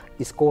අවශ්‍ය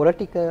ඉස්කෝල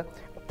ටික,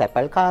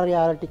 තැපැල්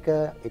කාර්යාල ටික,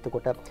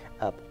 එතකොට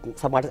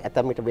සමහර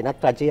ඇතැම්මට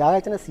වෙනත් රජයේ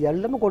ආයතන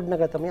සියල්ලම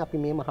ගොඩනගලා තමයි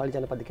අපි මේ මහවැලි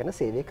ජනපද කියන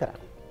සේවය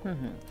කරන්නේ.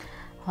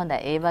 හොඳයි.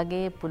 ඒ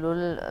වගේ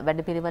පුළුල්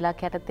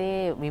වැඩපිළිවෙලක් යටතේ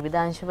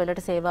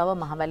විවිධාංශවලට සේවාව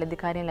මහවැලි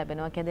අධිකාරියෙන්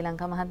ලැබෙනවා කියද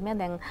ලංකා මහත්මයා?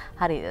 දැන්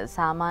හරි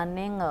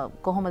සාමාන්‍යයෙන්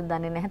කොහොමද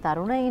දන්නේ නැහැ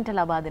තරුණයින්ට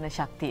ලබා දෙන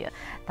ශක්තිය.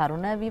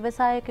 තරුණ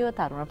ව්‍යවසායකයෝ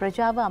තරුණ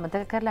ප්‍රජාව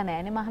අමතක කරලා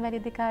නැහැනේ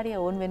මහවැලි අධිකාරිය.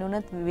 ඕන්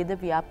වෙනුනත් විවිධ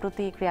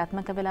ව්‍යාපෘති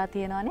ක්‍රියාත්මක වෙලා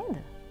තියෙනවා නේද?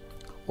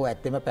 ඔව්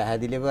ඇත්තම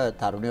පැහැදිලිව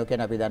තරුණයෝ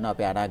කියන අපි දන්නවා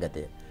අපේ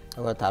අනාගතය.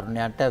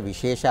 තරුණයන්ට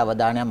විශේෂ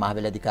අවධානයක්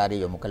මහවැලි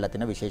අධිකාරිය යොමු කරලා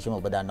තියෙන විශේෂම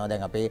ඔබ දන්නවා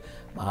දැන් අපේ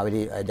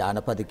මහවැලි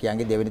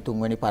ජනපදිකයන්ගේ දෙවෙනි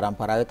තුන්වෙනි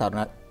පරම්පරාවේ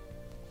තරුණ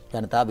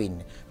ජනතාව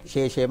ඉන්නේ.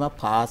 විශේෂයෙන්ම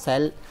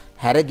පාසල්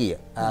හැරගිය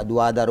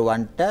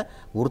දුවදරුවන්ට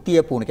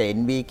වෘත්තීය පුහුණු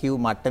NVQ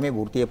මට්ටමේ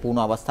වෘත්තීය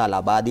පුහුණු අවස්ථා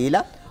ලබා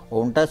දීලා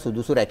ඔවුන්ට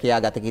සුදුසු රැකියා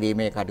ගත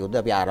කිරීමේ කටයුතු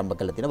අපි ආරම්භ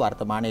කළා තියෙනවා.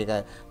 වර්තමානයේ ඒක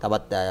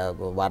තවත්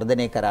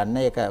වර්ධනය කරන්න,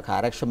 ඒක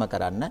කාර්යක්ෂම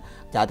කරන්න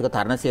ජාතික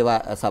තරුණ සේවා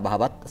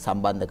සභාවත්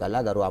සම්බන්ධ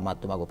කළා. ගරු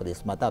අමාත්‍යතුමාගේ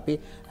උපදෙස් මත අපි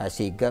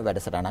ශීඝ්‍ර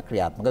වැඩසටහනක්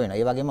ක්‍රියාත්මක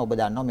වෙනවා. ඒ වගේම ඔබ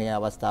දන්නවා මේ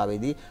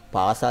අවස්ථාවේදී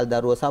පාසල්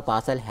දරුවෝ සහ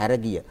පාසල්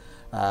හැරගිය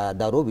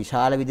දරුවෝ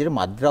විශාල විදිහට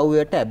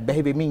මත්ද්‍රව්‍යයට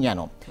ඇබ්බැහි වෙමින්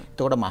යනවා.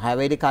 එතකොට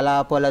මහවැලි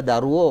කලාපවල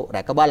දරුවෝ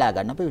රැක බලා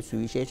ගන්න අපි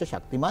විශේෂ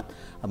ශක්තිමත්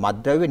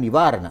මත්ද්‍රව්‍ය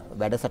නිවාරණ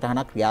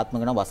වැඩසටහනක්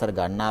ක්‍රියාත්මක කරන වසර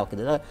ගණනාවක්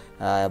ඉඳලා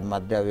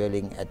මත්ද්‍රව්‍ය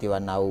වලින්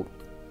ඇතිවන්නා වූ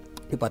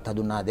විපත්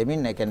හඳුන්වා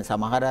දෙමින් ඒ කියන්නේ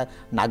සමහර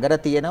නගර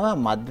තියෙනවා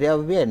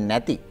මත්ද්‍රව්‍ය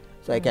නැති.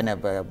 ඒ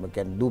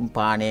කියන්නේ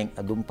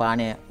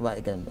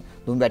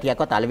දුම්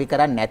වැටියක්වත් අලෙවි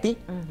කරන්නේ නැති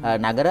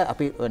නගර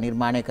අපි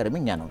නිර්මාණය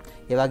කරමින් යනවා.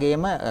 ඒ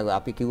වගේම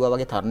අපි කිව්වා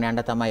වගේ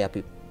තරුණයන්ට තමයි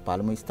අපි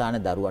පළමු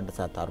ස්ථානයේ දරුවන්ට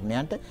සහ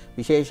තරුණයන්ට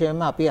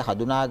විශේෂයෙන්ම අපි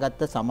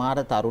හඳුනාගත්ත සමහර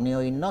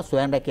තරුණයෝ ඉන්නවා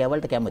ස්වයං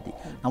රැකියාවලට කැමති.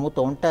 නමුත්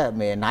ඔවුන්ට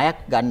මේ ණයක්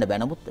ගන්න බෑ.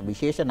 නමුත්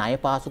විශේෂ ණය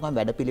පාසුකම්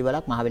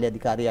වැඩපිළිවෙලක් මහවැලි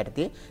අධිකාරිය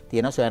යටතේ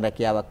තියෙන ස්වයං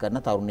රැකියාවක් කරන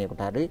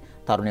තරුණයෙකුට හරි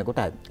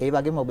තරුණයෙකුට හරි. ඒ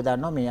වගේම ඔබ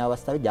දන්නවා මේ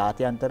අවස්ථාවේ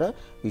ජාත්‍යන්තර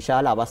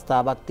විශාල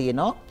අවස්ථාවක්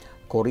තියෙනවා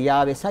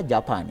කොරියාවේ සහ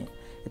ජපානයේ.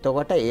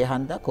 එතකොට ඒ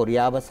හන්දා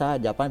කොරියාව සහ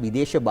ජපාන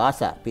විදේශ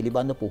භාෂා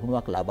පිළිබඳ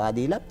පුහුණුවක් ලබා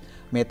දීලා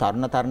මේ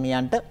තරුණ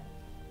තරුණියන්ට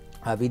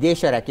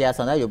විදේශ රැකියාව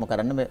සඳහා යොමු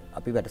කරන්න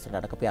අපි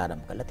වැඩසටහනක් අපි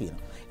ආරම්භ කරලා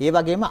තියෙනවා. ඒ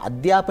වගේම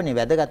අධ්‍යාපනයේ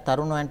වැදගත්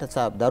තරුණයන්ට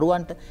සහ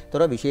දරුවන්ට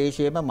තොර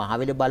විශේෂයෙන්ම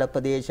මහවැලි බල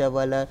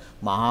ප්‍රදේශවල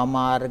මහා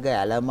මාර්ග,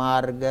 ඇල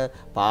මාර්ග,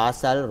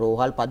 පාසල්,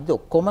 රෝහල් පද්ධති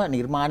ඔක්කොම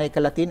නිර්මාණය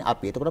කරලා තියෙන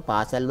අපි. එතකොට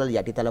පාසල් වල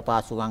යටිතල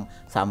පාසුකම්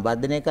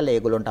සම්බන්ධනය කරලා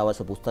ඒගොල්ලන්ට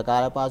අවශ්‍ය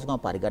පුස්තකාල පාසුකම්,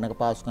 පරිගණක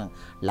පාසුකම්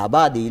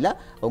ලබා දීලා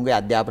ඔවුන්ගේ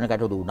අධ්‍යාපන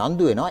කටයුතු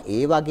උනන්දු වෙනවා.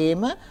 ඒ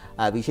වගේම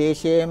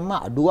විශේෂයෙන්ම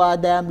අඩු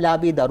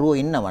ආදායම්ලාභී දරුවෝ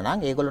ඉන්නවා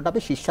නම් ඒගොල්ලන්ට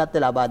අපි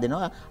ශිෂ්‍යත්ව ලබා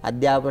දෙනවා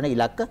අධ්‍යාපන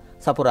ඉලක්ක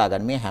සපුරා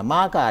ගන්න. මේ හැම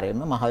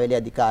ආකාරයෙන්ම මහවැලි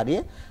අධිකාරිය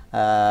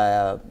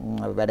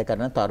වැඩ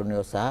කරන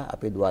තරුණයෝ සහ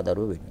අපේ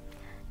දුවදරුවෝ වෙන්නේ.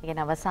 ඒ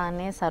කියන්නේ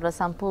අවසානයේ ਸਰව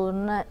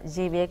සම්පූර්ණ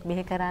ජීවියක්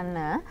බිහි කරන්න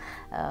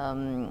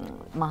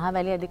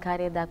මහවැලි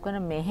අධිකාරිය දක්වන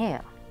මෙහෙය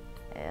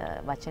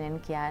වචනෙන්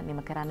කියා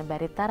නිම කරන්න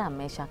බැරි තරම්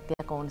මේ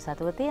ශක්තියක් ඔවුන්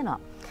සතුව තියෙනවා.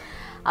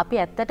 අපි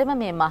ඇත්තටම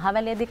මේ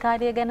මහවැලි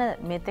අධිකාරිය ගැන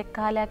මෙතෙක්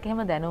කාලයක්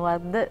එහෙම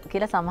දැනුවත්ද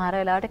කියලා සමහර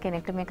වෙලාවට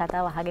කෙනෙක්ට මේ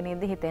කතාව අහගෙන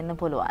ඉඳි හිතෙන්න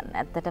පුළුවන්.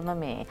 ඇත්තටම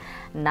මේ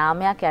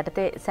නාමයක්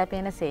යටතේ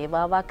සැපෙන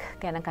සේවාවක්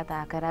ගැන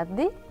කතා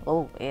කරද්දී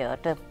ඔව්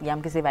ඒකට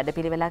යම්කිසි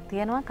වැඩපිළිවෙලක්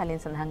තියෙනවා.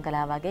 කලින් සඳහන්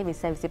කළා වගේ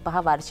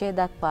 20-25 වර්ෂය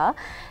දක්වා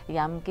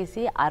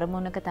යම්කිසි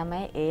අරමුණක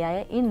තමයි ඒ අය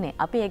ඉන්නේ.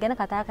 අපි ඒ ගැන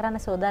කතා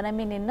කරන්න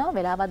සෝදානම්ින් ඉන්නවා.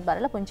 වෙලාවත්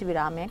බලලා පුංචි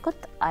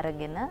විරාමයකුත්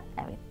අරගෙන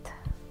ඇවිත්.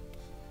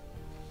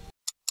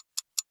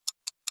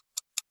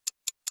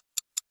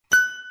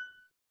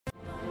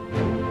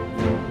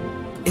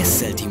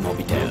 SLT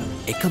Mobitel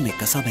එකම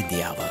එක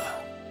සබැඳියාව.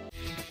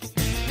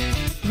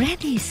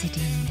 රැඳී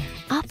සිටින්න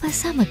අප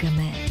සමගම.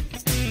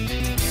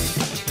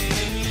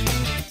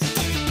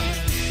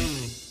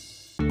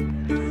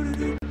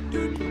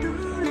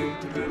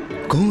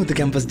 කොහොමද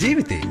කැම්පස්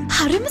ජීවිතේ?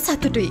 හරිම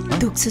සතුටුයි.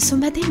 දුක්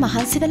සුසුම් මැදින්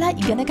මහන්සි වෙලා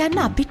ඉගෙන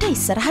ගන්න අපිට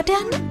ඉස්සරහට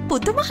යන්න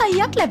පුදුම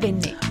හයියක්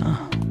ලැබෙන්නේ.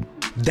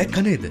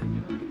 දැක්ක නේද?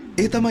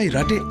 ඒ තමයි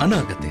රටේ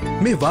අනාගතය.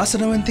 මේ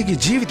වාසනාවන්තගේ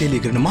ජීවිතය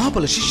ලියගෙන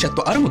මහපොළ ශිෂ්‍යත්ව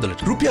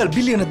අරමුදලට රුපියල්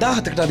බිලියන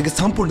 17කට අධික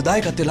සම්පූර්ණ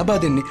දායකත්වය ලබා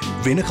දෙන්නේ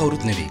වෙන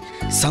කවුරුත් නෙවෙයි.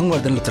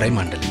 සංවර්ධන ලොතරැයි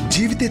මණ්ඩලය.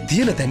 ජීවිතේ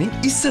තියෙන තැනින්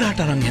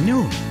ඉස්සරහට අරන් යන්නේ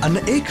ඕන. අන්න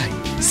ඒකයි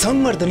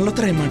සංවර්ධන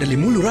ලොතරැයි මණ්ඩලය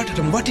මුළු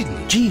රටටම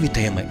වටින්නේ.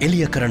 ජීවිතයම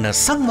එළිය කරන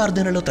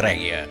සංවර්ධන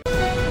ලොතරැයිය.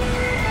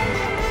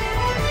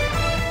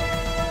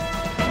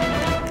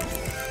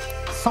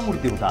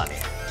 සමෘද්ධි උදානය.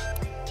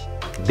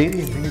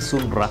 දෙරිය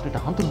මිනිසුන්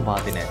රටට හඳුන්වා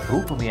දෙන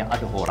රූපමය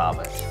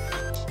අඩහෝරාව.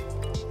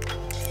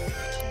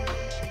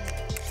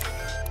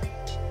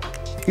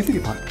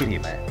 ඉදිරිපත්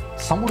කිරීම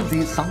සමෘද්ධි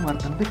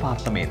සංවර්ධන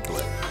දෙපාර්තමේන්තුව.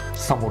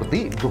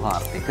 සමෘද්ධි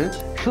ගෘහාර්ථික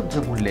ශුද්ධ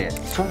මුල්‍ය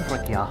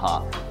ස්වයංරැකියා හා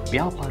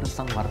ව්‍යාපාර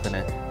සංවර්ධන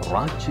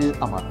රාජ්‍ය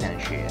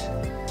අමාත්‍යාංශය.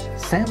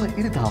 සෑම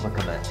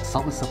ඉරිදාවකම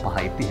සවස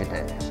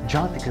 5:30ට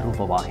ජාතික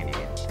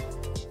රූපවාහිනිය.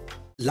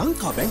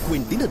 ලංකා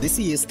බැංකුවෙන් දින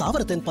 200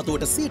 ස්ථාවර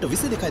තැන්පතුවට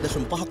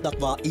 22.5%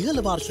 දක්වා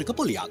ඉහළ වාර්ෂික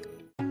පොලියක්.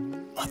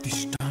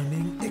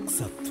 අධිෂ්ඨානයෙන්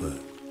එක්සත්ව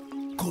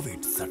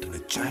කොවිඩ්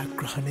සටන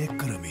ජයග්‍රහණය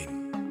කරමින්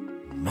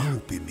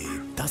මව්පිමේ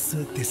දස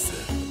දෙස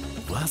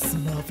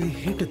වාසනාවේ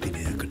හෙට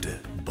දිනයකට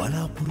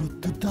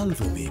බලාපොරොත්තු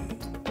දල්වමින්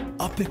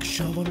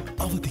අපේක්ෂාවන්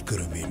අවදි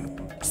කරමින්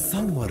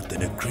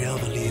සංවර්ධන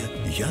ක්‍රියාවලිය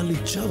යළි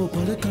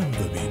ජවබල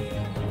ගන්වමින්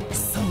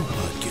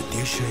සෞභාග්‍ය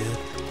දේශය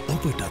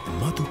ඔබටත්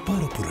මතු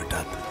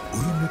පරපුරටත්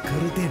උරුම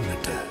කර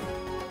දෙන්නට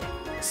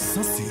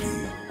සසිරි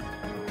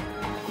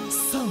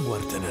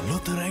සංවර්ධන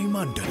ලොතරැයි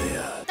මණ්ඩලය.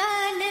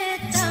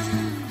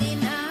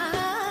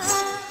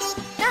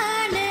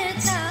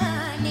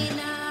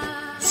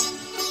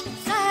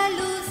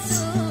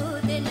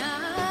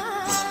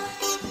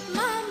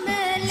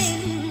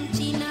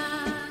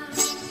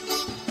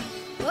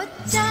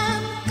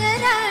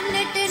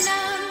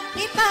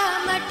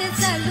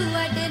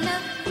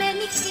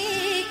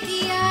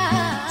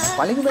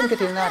 පළඟු බැංක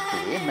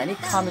ටෙලිනාට්‍යයේ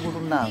මැණික් හාමි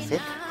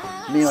ගුරුන්නාන්සෙත්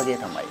මේ වගේ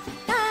තමයි.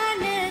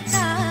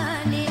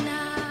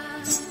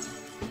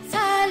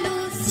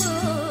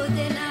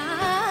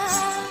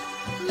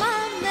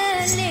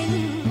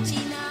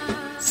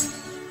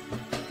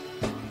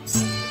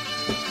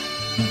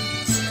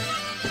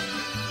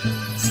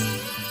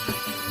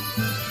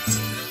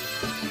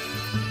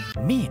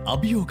 මේ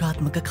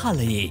අභියෝගාත්මක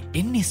කාලයේ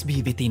NSB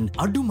වෙතින්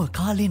අඩුම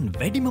කාලෙන්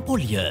වැඩිම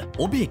පොලිය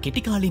ඔබේ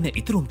කෙටිකාලින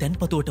ඉතුරුම්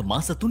තැන්පතුවට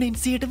මාස 3න්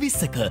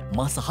 20%ක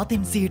මාස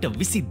 7න්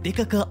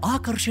 22%ක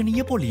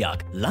ආකර්ශනීය පොලියක්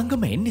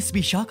ළඟම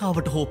NSB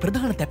ශාඛාවට හෝ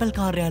ප්‍රධාන තැපැල්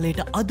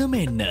කාර්යාලයට අදම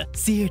එන්න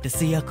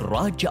 100%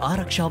 රාජ්‍ය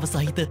ආරක්ෂාව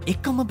සහිත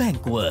එකම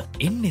බැංකුව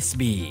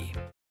NSB.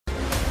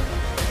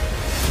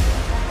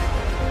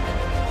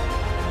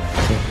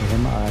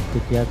 එහෙම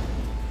ආර්ථිකයක්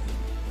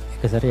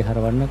එකසරේ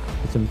හරවන්න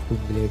කිසිම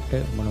පුද්ගලයෙක්ට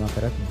මොනව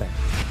කරත් බෑ.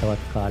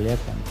 තවත්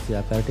කාලයක්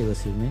අනිත්‍යාකාරයට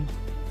ඉවසීමෙන්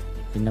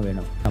ඉන්න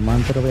වෙනවා.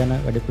 සමාන්තරව යන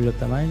වැඩ පිළිවෙල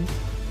තමයි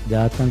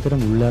ජාත්‍යන්තර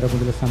මුල්‍ය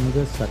අරමුදල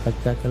සමග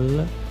සාකච්ඡා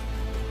කරලා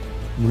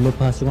මුල්‍ය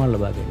පහසුකම්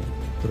ලබා ගැනීම.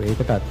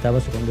 ඒකට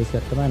අත්‍යවශ්‍ය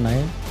කොන්දේසියක් තමයි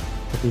ණය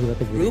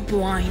ප්‍රතිවිරුද්ධ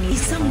රූපවාහිනී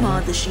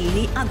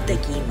සම්මාදශීලී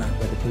අත්දැකීම.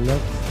 වැඩ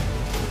පිළිවෙල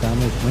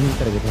ගාම ඉක්මනින්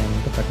කරගෙන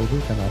යන්නට කටයුතු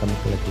ආරම්භ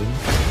කළා කියන්නේ.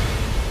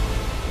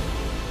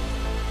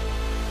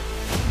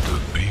 The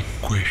big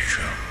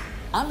question.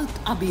 අලුත්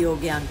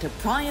අභියෝගයන්ට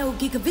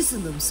ප්‍රායෝගික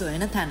විසඳුම්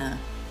සොයන තැන.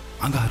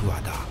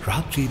 අඟහරුවාදා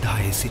රාත්‍රී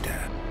 10 සිට.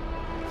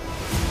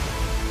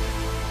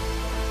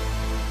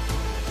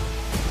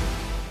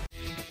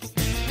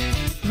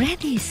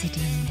 රැඳී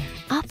සිටින්න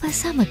අප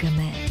සමගම.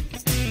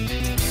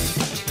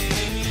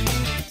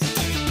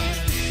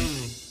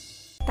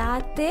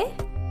 තාත්තේ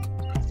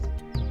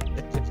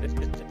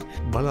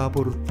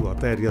බලාපොරොත්තු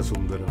අතෑරිය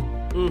සුන්දර.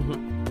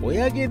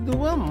 ඔයාගේ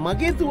දුව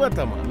මගේ දුව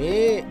තමා.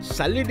 මේ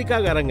සල්ලි ටිකක්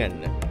අරන්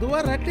ගන්න. දුව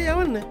රටේ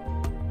යවන්න.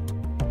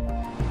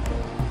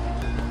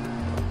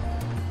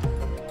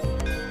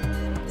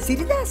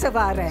 සිරිදාස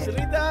වාරය.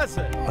 සිරිදාස.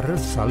 අර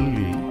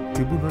සල්ලි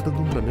තිබුණට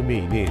දුන්න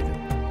නෙමෙයි නේද?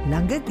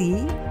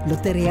 ළඟදී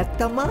ලොතරැයක්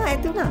තමා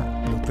ඇදුනා.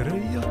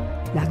 ලොතරැය?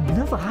 ලග්න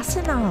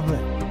වාසනාව.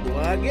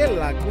 ඔයාගේ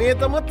ලග්නය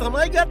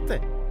තමයි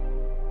ගත්තේ.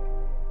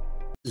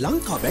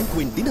 ලංකා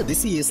බැංකුවෙන් දින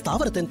 200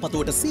 ස්ථාවර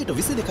තැන්පතුවට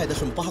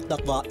 22.5%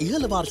 දක්වා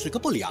ඉහළ වාර්ෂික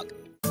පොලියක්.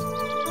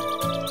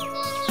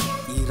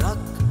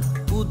 ඉරක්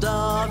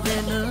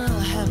පුදාවෙන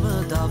හැම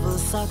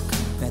දවසක්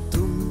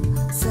පැතුම්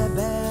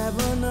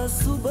සැබෑවන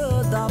සුබ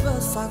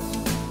දවසක්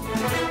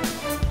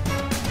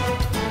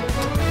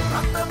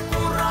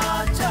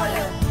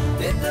රටපුරාජය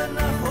දෙදන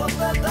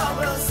හොඳ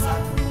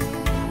දවසක්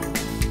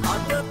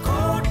අද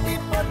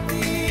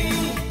කෝටිපති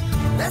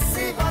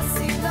දැසි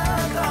වසින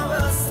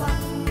දවසක්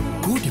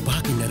කෝටි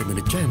භාගින් නැරඹෙන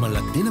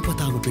ජයමල්ලක්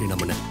දිනපතාම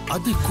පිරිනමන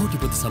අද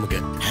කෝටිපති සමග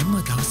හැම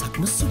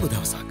දවසක්ම සුබ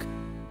දවසක්.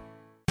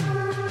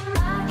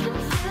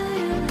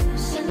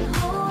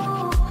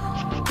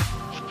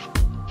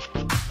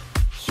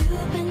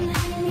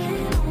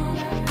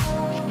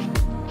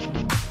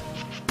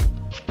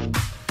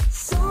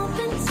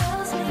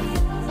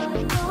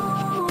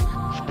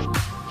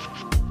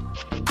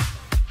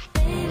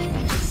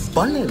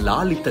 බල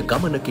ලාලිත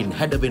ගමනකින්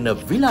හැඩවෙන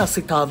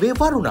විලාසිතාවේ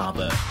වරුණාව.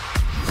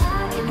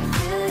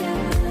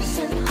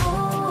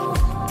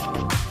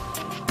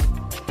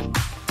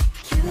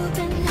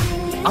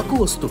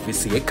 අගෝස්තු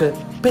 21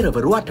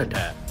 පෙරවරු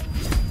 8ට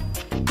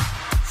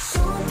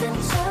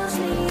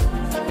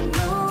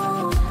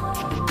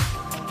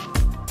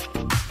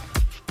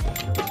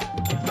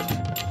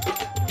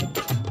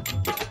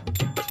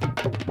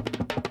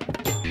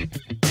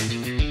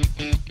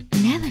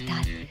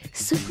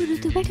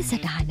සුපුරුදු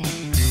වැඩසටහන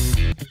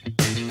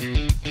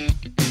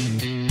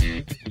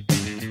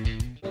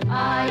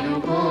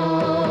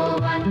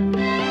ආයුබෝවන්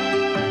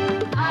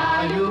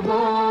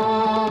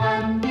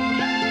ආයුබෝවන්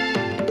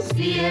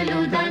සියලු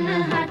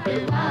දනහට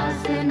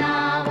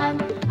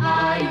වාසනාවන්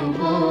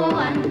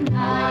ආයුබෝවන්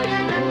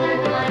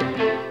ආයුබෝවන්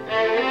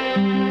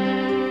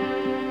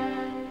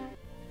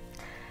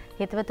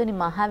හිතවතුනි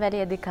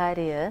මහවැලි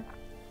අධිකාරිය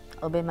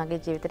ඔබේ මගේ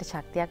ජීවිතයට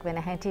ශක්තියක් වෙන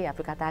හැටි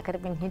අපි කතා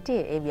කරමින්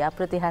හිටියේ ඒ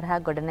ව්‍යාපෘති හරහා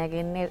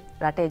ගොඩනැගෙන්නේ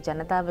රටේ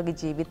ජනතාවගේ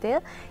ජීවිතය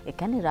ඒ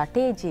කියන්නේ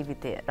රටේ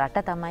ජීවිතය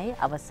රට තමයි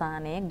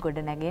අවසානයේ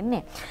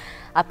ගොඩනැගෙන්නේ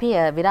අපි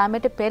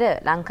විරාමයට පෙර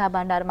ලංකා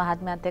බණ්ඩාර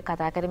මහත්මයාත් එක්ක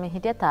කතා කරමින්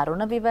හිටිය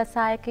තරුණ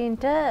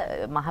ව්‍යවසායකින්ට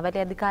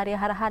මහවැලි අධිකාරිය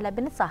හරහා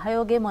ලැබෙන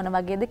සහයෝගය මොන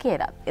වගේද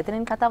කියලා.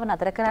 එතනින් කතාව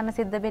නතර කරන්න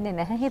සිද්ධ වෙන්නේ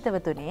නැහැ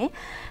හිතවතුනි.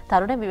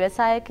 තරුණ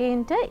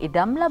ව්‍යවසායකින්ට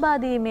ඉඩම් ලබා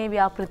දීමේ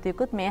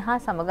ව්‍යාපෘතියකුත් මේ හා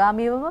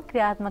සමගාමීවම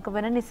ක්‍රියාත්මක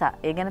වෙන නිසා.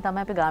 ඒ ගැන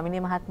තමයි අපි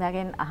ගාමිණී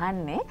මහත්මයාගෙන්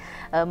අහන්නේ.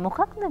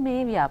 මොකක්ද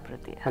මේ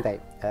ව්‍යාපෘතිය? හොඳයි.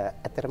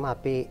 ඇත්තටම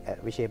අපේ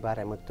විශේෂ භාර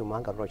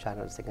ඇමතුමා ගෞරව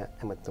චානල්සිංහ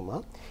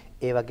ඇමතුමා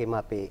ඒ වගේම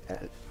අපේ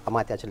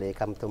අමාත්‍යාංශ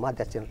ලේකම්තුමා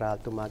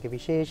දැස්ජනරාල්තුමාගේ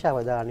විශේෂ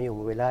අවධානය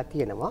යොමු වෙලා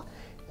තියෙනවා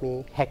මේ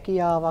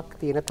හැකියාවක්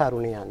තියෙන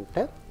තරුණයන්ට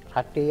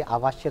රටේ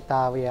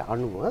අවශ්‍යතාවය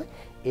අනුව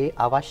ඒ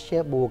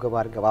අවශ්‍ය භෝග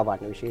වර්ග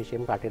වවන්න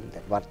විශේෂයෙන්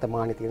රටේ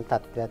වර්තමානයේ තියෙන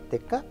තත්ත්වයක්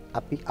එක්ක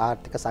අපි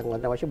ආර්ථික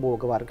සංවර්ධන අවශ්‍ය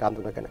භෝග වර්ග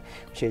හඳුනගෙන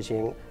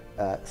විශේෂයෙන්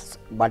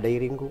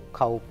බඩයිරිංගු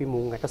කව්පි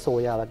මුංගට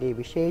සෝයා වගේ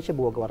විශේෂ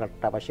භෝග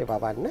වර්ග අවශ්‍ය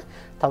වවන්න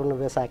තරුණ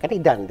ව්‍යවසායකයන්ට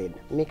ඉඩම් දෙන්න.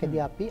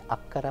 මේකදී අපි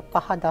අක්කර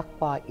 5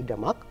 දක්වා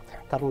ඉඩමක්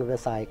තරුණ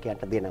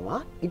ව්‍යවසායකයන්ට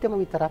දෙනවා. ඉඩම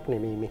විතරක්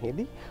නෙමෙයි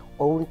මෙහිදී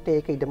ඔවුන්ට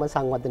ඒක ඉඩම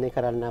සංවර්ධනය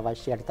කරන්න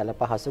අවශ්‍ය යටිතල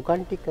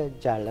පහසුකම් ටික,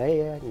 ජලය,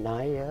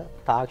 ණය,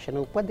 තාක්ෂණ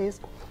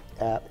උපදෙස්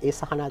ඒ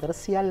සහන අතර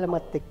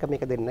සියල්ලමත් එක්ක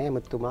මේක දෙන්න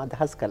එමතුමා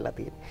අදහස් කරලා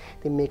තියෙනවා.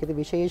 ඉතින් මේකදී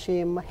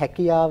විශේෂයෙන්ම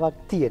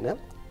හැකියාවක් තියෙන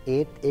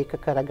ඒත් ඒක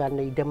කරගන්න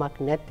ඉඩමක්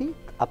නැති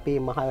අපේ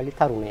මහවැලි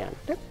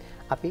තරුණයන්ට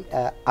අපි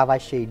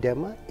අවශ්‍ය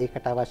ඉඩම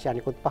ඒකට අවශ්‍ය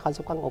අනිකුත්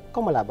පහසුකම්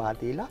ඔක්කොම ලබා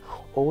දීලා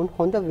ඔවුන්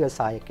හොඳ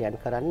ව්‍යවසායකයන්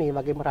කරන්න ඒ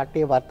වගේම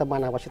රටේ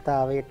වර්තමාන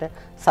අවශ්‍යතාවයට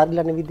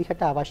සරිලන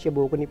විදිහට අවශ්‍ය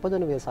භෝග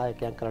නිපදවන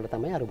ව්‍යවසායකයන් කරන්න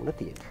තමයි අරමුණ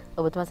තියෙන්නේ.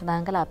 ඔබතුමා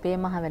සඳහන් කළ අපේ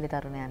මහවැලි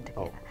තරුණයන්ට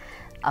කියලා.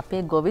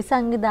 අපේ ගොවි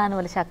සංවිධාන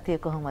වල ශක්තිය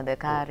කොහොමද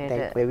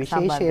කාර්යයට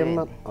විශේෂයෙන්ම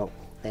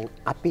දැන්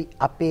අපි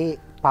අපේ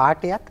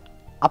පාඩයක්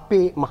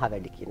අපේ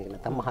මහවැලි කියන එක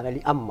නැත්නම්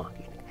මහවැලි අම්මා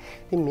කියන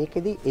ඉතින්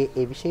මේකෙදි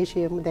ඒ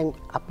විශේෂයෙන්ම දැන්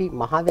අපි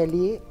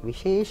මහවැලියේ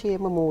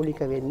විශේෂයෙන්ම මූලික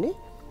වෙන්නේ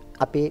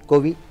අපේ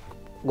ගොවි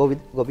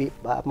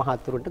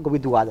මහතුරුන්ට ගොවි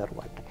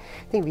දුවදරුවන්ට.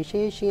 ඉතින්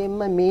විශේෂයෙන්ම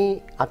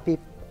මේ අපි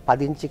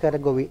පදිංචි කර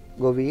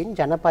ගොවීන්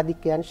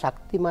ජනපදිකයන්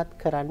ශක්තිමත්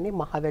කරන්නේ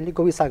මහවැලි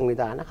ගොවි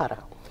සංවිධාන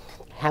හරහා.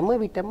 හැම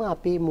විටම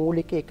අපේ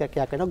මූලික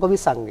එකකයක් වෙන ගොවි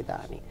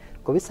සංවිධානය.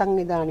 ගොවි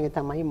සංවිධානය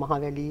තමයි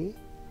මහවැලියේ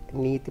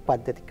නීති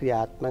පද්ධති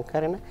ක්‍රියාත්මක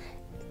කරන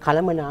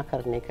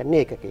කළමනාකරණය කරන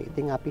ඒකකය.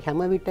 ඉතින් අපි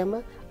හැම විටම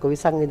ගොවි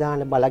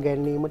සංවිධාන බල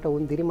ගැනීමට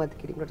උන් දිරිමත්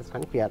කිරීමට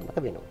ක්‍රියාත්මක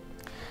වෙනවා.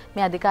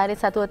 මේ අධිකාරිය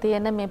සතුව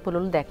තියෙන මේ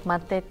පුළුල්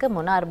දැක්මත් එක්ක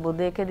මොන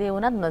අර්බුදයකදී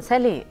වුණත්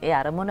නොසැලී ඒ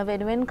අරමුණ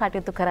වෙනුවෙන්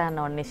කටයුතු කරන්න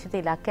ඕන නිශ්චිත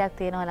ඉලක්කයක්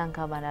තියෙනවා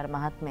ලංකා බණ්ඩාර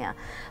මහත්මයා.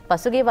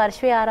 පසුගිය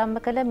වර්ෂයේ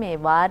ආරම්භ කළ මේ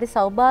වාරි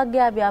සෞභාග්‍ය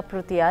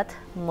ව්‍යාපෘතියත්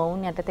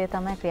මොවුන් යටතේ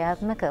තමයි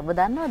ක්‍රියාත්මක. ඔබ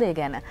දන්නවද ඒ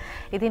ගැන?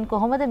 ඉතින්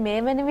කොහොමද මේ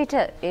වෙන විට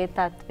ඒ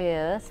තත්වය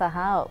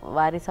සහ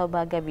වාරි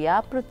සෞභාග්‍ය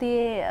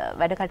ව්‍යාපෘතියේ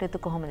වැඩ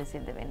කටයුතු කොහොමද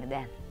සිද්ධ වෙන්නේ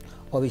දැන්?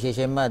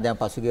 විශේෂයෙන්ම දැන්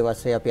පසුගිය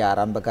වසරේ අපි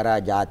ආරම්භ කරා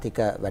ජාතික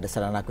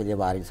වැඩසටහනක් විදිහට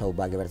වාරික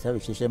සෞභාග්‍ය වැඩසටහන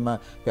විශේෂයෙන්ම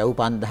වැව්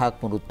 5000ක්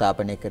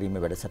පුනරුත්ථාපනය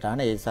කිරීමේ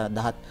වැඩසටහන ඒ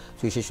සඳහා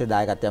විශේෂ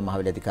දායකත්වයක්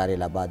මහවැලි අධිකාරිය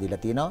ලබා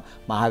දීලා තිනවා.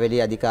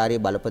 මහවැලි අධිකාරිය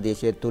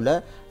බලපදේශය තුළ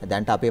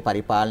දැන්ට අපේ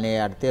පරිපාලනයේ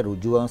යටතේ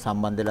ඍජුවම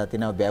සම්බන්ධ වෙලා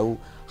තියෙන වැව්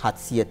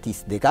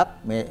 732ක්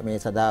මේ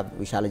සදා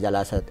විශාල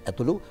ජලාශ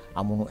ඇතුළු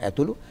අමුණු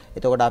ඇතුළු.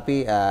 එතකොට අපි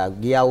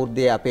ගිය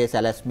අවුරුද්දේ අපේ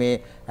සැලැස්මේ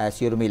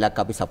සියලුම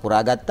ඉලක්ක අපි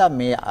සපුරා ගත්තා.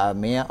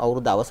 මේ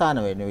අවුරුද්ද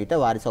අවසාන වෙන විට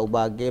වාරි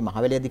සෞභාග්‍යයේ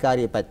මහවැලි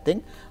අධිකාරිය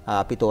පැත්තෙන්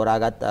අපි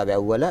තෝරාගත්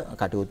වැව්වල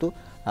කටයුතු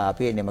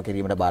අපි නිම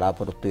කිරීමට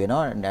බලාපොරොත්තු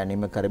වෙනවා.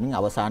 නිම කරමින්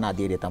අවසාන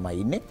අධීරය තමයි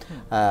ඉන්නේ.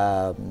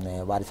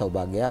 වාරි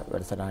සෞභාග්‍ය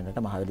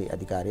වැඩසටහනට මහවැලි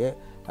අධිකාරිය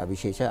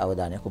විශේෂ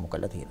අවධානයක් යොමු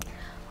කරලා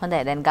තියෙනවා.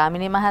 හොඳයි. දැන්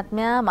ගාමිණී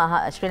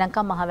මහත්මයා ශ්‍රී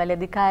ලංකා මහවැලි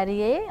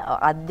අධිකාරියේ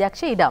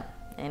අධ්‍යක්ෂ ඉඩම්.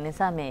 ඒ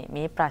නිසා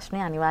මේ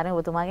ප්‍රශ්නේ අනිවාර්යෙන්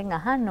ඔබතුමාගෙන්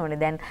අහන්න ඕනේ.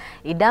 දැන්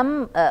ඉඩම්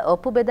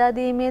ඔප්පු බෙදා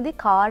දීමේදී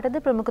කාටද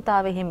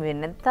ප්‍රමුඛතාවය හිමි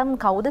වෙන්නේ? නැත්නම්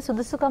කවුද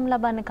සුදුසුකම්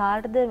ලබන්නේ?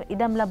 කාටද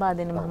ඉඩම් ලබා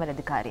දෙන්නේ මහවැලි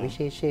අධිකාරිය?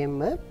 විශේෂයෙන්ම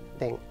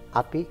දැන්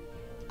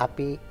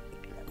අපි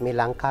මේ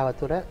ලංකාව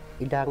තුර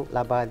ඉඩම්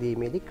ලබා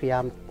දීමේදී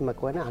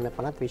ක්‍රියාත්මක වන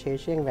අනපනත්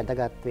විශේෂයෙන්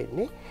වැදගත්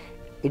වෙන්නේ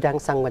ඉඩම්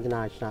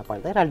සංවර්ධනාශනා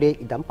පනතයි රටේ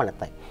ඉඩම්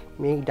පනතයි.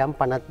 මේ ඉඩම්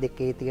පනත්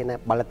දෙකේ තියෙන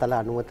බලතල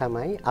අනුව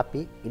තමයි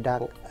අපි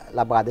ඉඩම්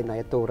ලබා දෙන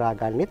අය තෝරා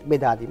ගන්නෙත්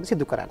බෙදා දීම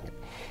සිදු කරන්නේ.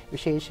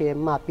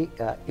 විශේෂයෙන්ම අපි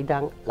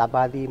ඉඩම්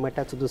ලබා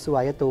දීමට සුදුසු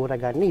අය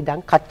තෝරාගන්නේ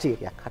ඉඩම්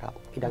කච්චේරියක් කරා.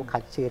 ඉඩම්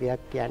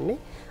කච්චේරියක් කියන්නේ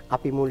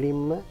අපි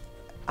මුලින්ම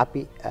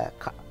අපි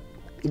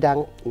ඉඩම්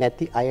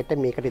නැති අයට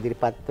මේකට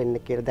ඉදිරිපත් වෙන්න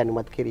කියලා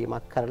දැනුවත්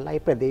කිරීමක් කරලා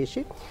ඒ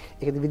ප්‍රදේශයේ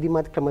ඒක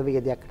විධිමත්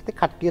ක්‍රමවේදයක් යටතේ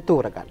කට්ටිය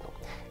තෝරගන්නවා.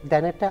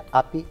 දැනට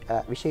අපි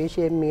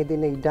විශේෂයෙන් මේ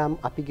දෙන ඉඩම්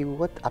අපි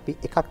කිව්වොත් අපි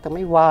එකක්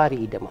තමයි වාරි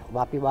ඉඩම.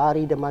 අපි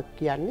වාරි ඉඩමක්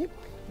කියන්නේ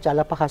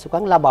ජල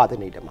පහසුකම් ලබා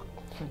දෙන ඉඩමක්.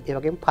 ඒ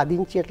වගේම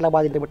පදිංචියට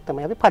ලබා දෙන ඉඩමට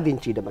තමයි අපි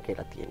පදිංචි ඉඩම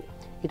කියලා තියෙන්නේ.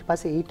 ඊට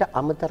පස්සේ ඊට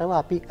අමතරව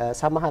අපි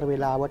සමහර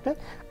වෙලාවට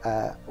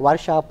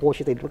වර්ෂා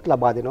පෝෂිත ඉඩමට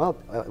ලබා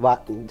දෙනවා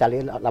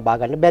ජලය ලබා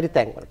ගන්න බැරි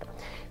තැන් වලට.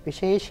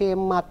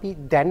 විශේෂයෙන්ම අපි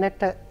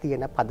දැනට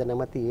තියෙන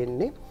පදනම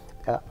තියෙන්නේ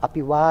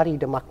අපි වාරි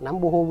ඉඩමක් නම්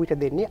බොහෝ විට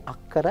දෙන්නේ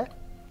අක්කර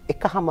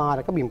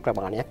 1.5ක බිම්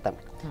ප්‍රමාණයක්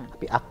තමයි.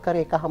 අපි අක්කර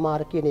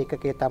 1.5 කියන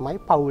එකකේ තමයි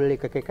පවුල්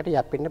එකකකට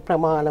යැපෙන්න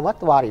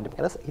ප්‍රමාණවත් වාරි ඉඩම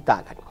කියලා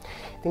හිතාගන්නේ.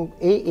 ඉතින්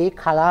ඒ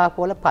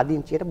කලාපවල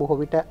පදිංචියට බොහෝ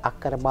විට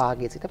අක්කර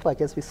භාගයේ සිට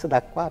පර්චේස් 20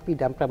 දක්වා අපි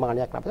ඉඩම්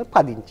ප්‍රමාණයක් ලබන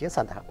පදිංචිය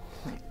සඳහා.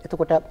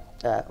 එතකොට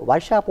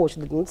වර්ෂා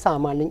පෝෂිත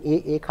සාමාන්‍යයෙන්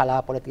ඒ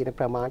කලාපවල තියෙන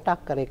ප්‍රමාණයට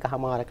අක්කර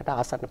 1.5කට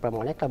ආසන්න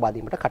ප්‍රමාණයක් ලබා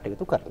දීමට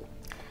කටයුතු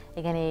කරනවා.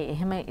 ඒ කියන්නේ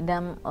එහෙම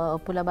ඉඩම්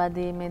ඔප්පු ලබා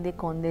දීමේදී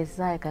කොන්දේසි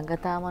සහ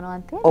එකඟතා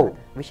මොනවද තියෙනවද? ඔව්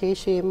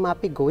විශේෂයෙන්ම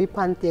අපි ගොවි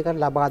පන්තියකට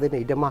ලබා දෙන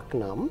ඉඩමක්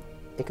නම්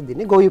ඒක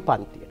දෙන්නේ ගොවි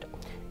පන්තියට.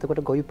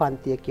 එතකොට ගොවි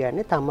පන්තිය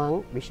කියන්නේ තමන්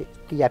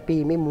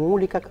යැපීමේ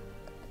මූලික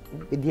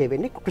විදිය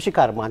වෙන්නේ කෘෂි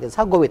කර්මාන්තය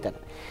සහ ගොවිතැන.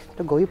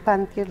 එතකොට ගොවි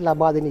පන්තියට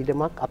ලබා දෙන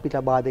ඉඩමක් අපි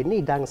ලබා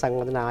දෙන්නේ ඉඩම්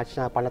සංවර්ධන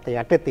ආරක්ෂා පනත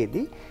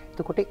යටතේදී.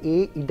 එතකොට ඒ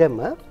ඉඩම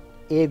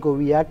ඒ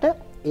ගොවියාට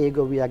ඒ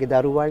ගොවියාගේ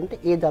දරුවන්ට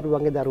ඒ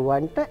දරුවන්ගේ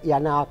දරුවන්ට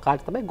යන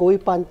ආකාරයට තමයි ගොවි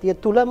පන්තිය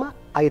තුලම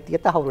අයිතිය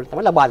තහවුරු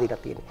තමයි ලබා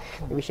දීලා තියෙන්නේ.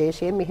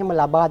 විශේෂයෙන් මෙහෙම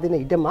ලබා දෙන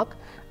ඉඩමක්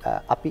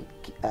අපි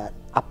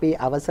අපේ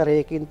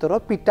අවසරයකින් තොරව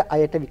පිට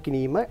අයට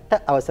විකිණීමට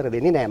අවසර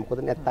දෙන්නේ නැහැ.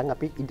 මොකද නැත්නම්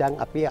අපි ඉඩම්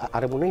අපේ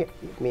අරමුණේ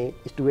මේ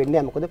ඉෂ්ටු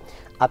වෙන්නේ නැහැ. මොකද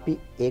අපි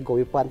ඒ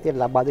ගොවි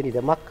පන්තියට ලබා දෙන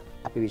ඉඩමක්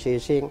අපි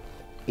විශේෂයෙන්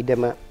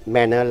ඉඩම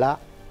මැනලා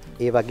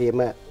ඒ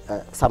වගේම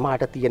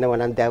සමහරට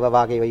තියෙනවා නම් දැව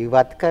වාගේ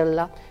ඉවත්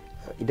කරලා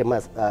ඉඩම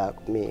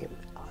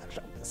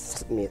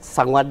මේ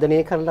සංවර්ධනය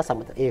කරලා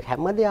ඒ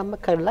හැම දෙයක්ම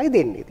කරලායි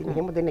දෙන්නේ. ඉතින්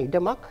එහෙම දෙන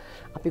ඉඩමක්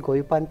අපි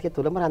ගොවි පන්තිය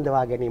තුලම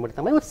රඳවා ගැනීමට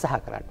තමයි උත්සාහ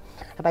කරන්නේ.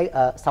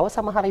 හැබැයි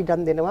සමහර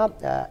ඉඩම් දෙනවා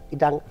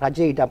ඉඩම්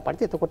රජයේ ඉඩම්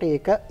පන්ති. එතකොට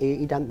ඒ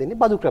ඉඩම් දෙන්නේ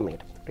බදු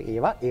ක්‍රමයට.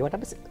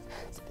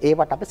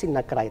 ඒවට අපි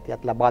සින්නක්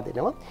අයිතියක් ලබා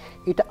දෙනවා.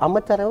 ඊට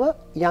අමතරව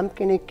යම්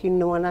කෙනෙක්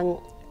ඉන්නවා නම්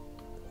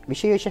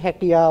විශේෂ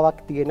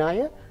හැකියාවක් තියන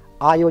අය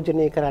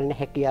ආයෝජනය කරන්න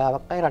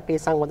හැකියාවක් අය රටේ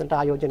සංවර්ධනට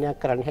ආයෝජනයක්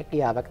කරන්න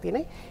හැකියාවක්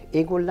තියෙන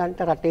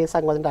ඒගොල්ලන්ට රටේ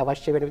සංවර්ධනට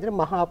අවශ්‍ය වෙන විදිහට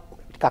මහා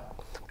ටිකක්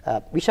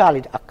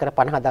විශාල අක්කර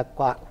 50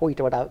 දක්වා හෝ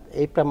ඊට වඩා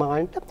ඒ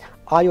ප්‍රමාණයට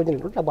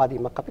ආයෝජනයකට ලබා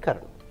දීමක් අපි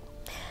කරනවා.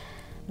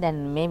 දැන්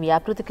මේ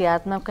ව්‍යාපෘති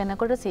ක්‍රියාත්මක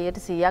කරනකොට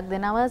 100%ක්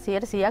දෙනවා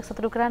 100%ක්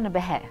සතුටු කරන්න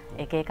බෑ.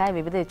 එක එකයි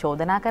විවිධ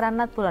චෝදනා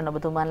කරන්නත් පුළුවන්.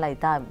 ඔබතුමන්ලා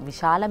ඉතා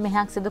විශාල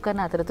මෙහෙයක් සිදු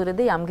කරන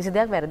අතරතුරදී යම් කිසි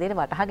දෙයක් වැරදියට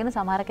වටහාගෙන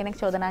සමහර කෙනෙක්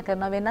චෝදනා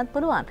කරනවා වෙන්නත්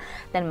පුළුවන්.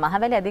 දැන්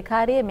මහවැලි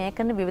අධිකාරියේ මේ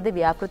කරන විවිධ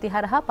ව්‍යාපෘති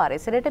හරහා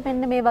පරිසරයට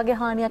මෙන්න මේ වගේ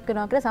හානියක්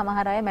වෙනවා කියලා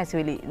සමහර අය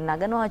මැසිවිලි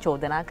නගනවා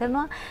චෝදනා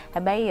කරනවා.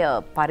 හැබැයි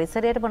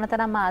පරිසරයට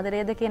මොනතරම්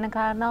ආදරයද කියන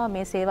කාරණාව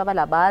මේ සේවාව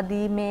ලබා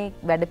දීමේ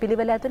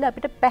වැඩපිළිවෙල ඇතුළේ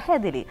අපිට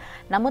පැහැදිලි.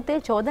 නමුත්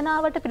ඒ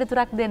චෝදනාවට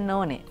පිළිතුරක් දෙන්න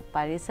ඕනේ.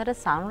 පරිසර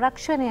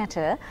සංරක්ෂණයට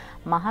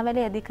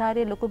මහවැලි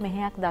අධිකාරිය ලොකු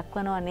මෙහෙයක්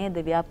දක්වනවා නේද?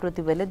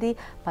 ව්‍යාපෘතිවලදී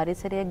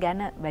පරිසරය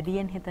ගැන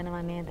වැඩියෙන්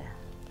හිතනවා නේද?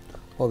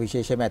 ඔව්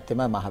විශේෂයෙන්ම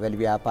ඇත්තම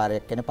මහවැලි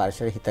ව්‍යාපාරයක් කියන්නේ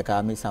පරිසර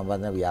හිතකාමී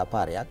සංවර්ධන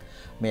ව්‍යාපාරයක්.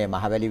 මේ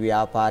මහවැලි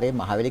ව්‍යාපාරයේ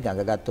මහවැලි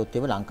ගඟ ගත්තොත්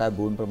එimhe ලංකාවේ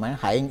භූමි ප්‍රමාණය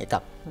 6න් එකක්.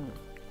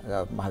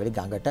 මහවැලි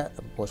ගඟට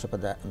පෝෂක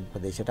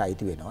ප්‍රදේශයට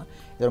අයිති වෙනවා.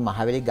 ඒතර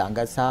මහවැලි ගඟ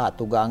සහ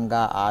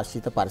අතුගංගා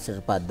ආශ්‍රිත පරිසර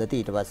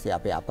පද්ධති ඊට පස්සේ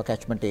අපේ අප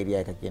කැච්මන්ට්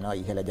ඒරියා එක කියනවා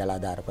ඉහළ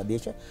ජලාධාර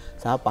ප්‍රදේශ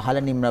සහ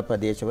පහළ නිම්න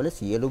ප්‍රදේශවල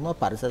සියලුම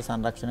පරිසර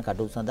සංරක්ෂණ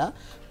කටයුතු සඳහා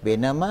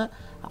වෙනම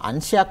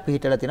අංශයක්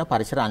පිහිටලා තියෙන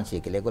පරිසර අංශය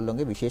කියලා.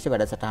 ඒගොල්ලෝගේ විශේෂ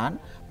වැඩසටහන්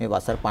මේ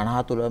වසර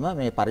 50 තුළම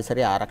මේ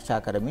පරිසරය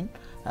ආරක්ෂා කරමින්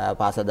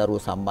පාසල්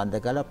දරුවෝ සම්බන්ධ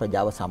කරලා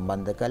ප්‍රජාව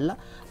සම්බන්ධ කරලා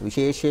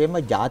විශේෂයෙන්ම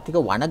ජාතික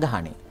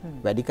වනගහණය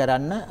වැඩි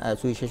කරන්න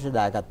සුවිශේෂ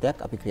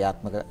දායකත්වයක් අපි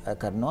ක්‍රියාත්මක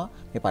කරනවා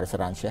මේ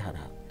පරිසර අංශය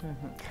හරහා.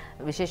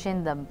 විශේෂයෙන්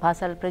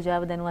පාසල්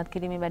ප්‍රජාව දැනුවත්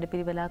කිරීමේ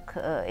වැඩපිළිවෙලක්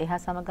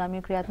එහා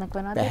සමගාමීව ක්‍රියාත්මක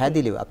වෙනවා.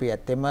 පැහැදිලිව අපි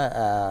ඇත්තෙම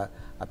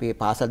අපි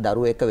පාසල්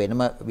දරුවෝ එක්ක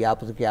වෙනම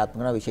ව්‍යාපෘති ක්‍රියාත්මක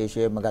කරනවා.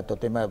 විශේෂයෙන්ම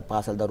ගත්තොත් එimhe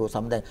පාසල් දරුවෝ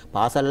සම්බන්ධ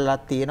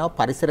පාසල්වලත් තියෙනවා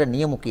පරිසර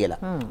නියමු කියලා.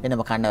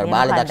 වෙනම කණ්ඩායම්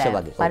බාලදක්ෂ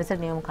වගේ. පරිසර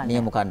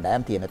නියමු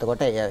කණ්ඩායම් තියෙන.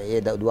 එතකොට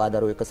ඒ දුවා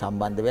දරුවෝ එක්ක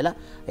සම්බන්ධ වෙලා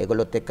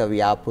ඒගොල්ලොත් එක්ක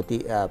ව්‍යාපෘති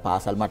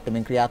පාසල්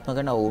මට්ටමින් ක්‍රියාත්මක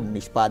කරනවා. ඔවුන්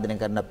නිෂ්පාදනය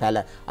කරන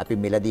පැල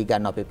අපි මිලදී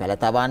ගන්න අපේ පැල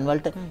තවන්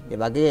වලට.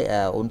 ඒ වගේ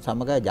ඔවුන්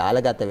සමග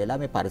ජාලගත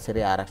වෙලා මේ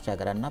පරිසරය ආරක්ෂා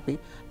කරන්න අපි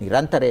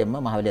නිරන්තරයෙන්ම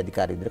මහවැලි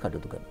අධිකාරිය විදිහට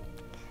කටයුතු කරනවා.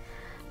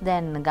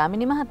 දැන්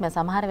ගාමිණී මහත්මයා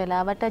සමහර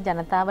වෙලාවට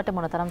ජනතාවට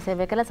මොනතරම්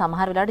සේවය කළා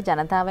සමහර වෙලාවට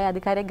ජනතාවයි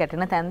අධිකාරියක්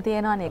ගැටෙන තැන්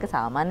තියෙනවානේ. ඒක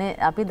සාමාන්‍ය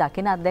අපි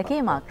දකින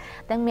අත්දැකීමක්.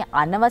 දැන් මේ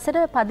අනවසර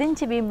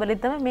පදිංචි වීම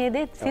වලින් තමයි මේ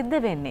දේ සිද්ධ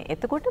වෙන්නේ.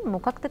 එතකොට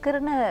මොකක්ද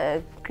කරන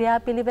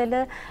ක්‍රියාපිළිවෙල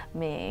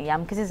මේ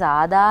යම්කිසි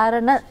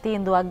සාධාරණ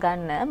තීන්දුවක්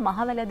ගන්න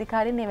මහවැලි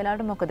අධිකාරිය මේ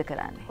වෙලාවට මොකද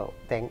කරන්නේ? ඔව්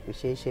දැන්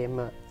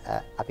විශේෂයෙන්ම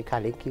අපි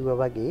කලින් කිව්වා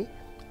වගේ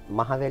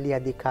මහවැලි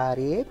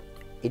අධිකාරියේ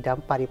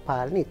ඉඩම්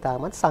පරිපාලන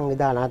ඉතාමත්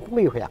සංවිධානාත්මක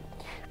ව්‍යුහයක්.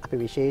 අපි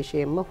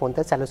විශේෂයෙන්ම හොඳ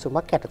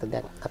සැලසුමක් යටතේ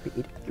දැන්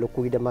අපි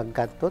ලොකු ඉඩමක්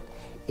ගත්තොත්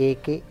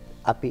ඒකේ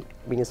අපි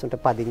මිනිසුන්ට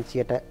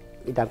පදිංචියට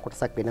ඉඩම්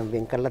කොටසක්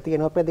වෙන කරලා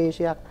තියෙනවා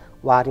ප්‍රදේශයක්,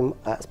 වාරිම්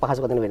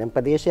පහසුකම් වෙන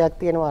ප්‍රදේශයක්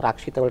තියෙනවා,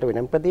 ආරක්ෂිත වලට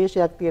වෙන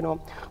ප්‍රදේශයක් තියෙනවා,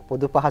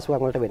 පොදු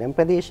පහසුකම් වලට වෙන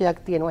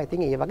ප්‍රදේශයක් තියෙනවා.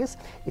 ඉතින් ඒ වගේ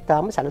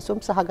ඉතාම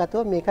සැලසුම්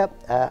සහගතව මේක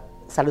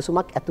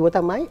සැලසුමක් ඇතුව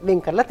තමයි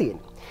වෙන් කරලා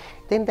තියෙන්නේ.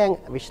 ඉතින් දැන්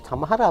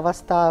සමහර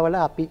අවස්ථාවල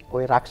අපි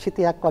ওই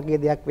රක්ෂිතයක්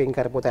වගේ දෙයක් වෙන්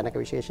කරපුව තැනක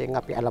විශේෂයෙන්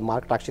අපි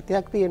අලමාර්ක්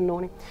රක්ෂිතයක් තියෙන්න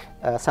ඕනේ.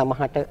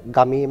 සමහරට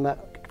ගමේම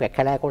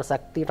කැලෑ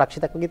කොටසක් තියෙන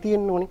රක්ෂිතක් වගේ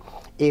තියෙන්න ඕනේ.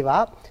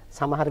 ඒවා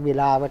සමහර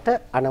වෙලාවට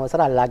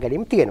අනවසර අල්ලා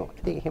ගැනීම තියෙනවා.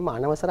 ඉතින් එහෙම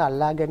අනවසර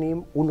අල්ලා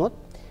ගැනීම වුණොත්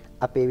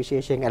අපේ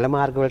විශේෂයෙන්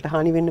ඇලමාර්ග වලට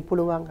හානි වෙන්න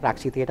පුළුවන්,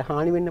 රක්ෂිතයට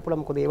හානි වෙන්න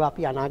පුළුවන්. මොකද ඒවා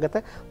අපි අනාගත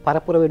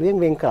පරපුර වෙනුවෙන්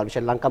වෙන් කරලා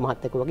ශ්‍රී ලංකා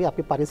මහත්යක වගේ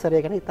අපි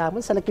පරිසරය ගැන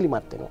ඉතාම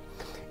සැලකිලිමත් වෙනවා.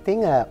 ඉතින්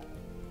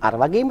අර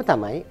වගේම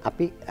තමයි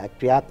අපි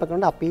ක්‍රියාත්මක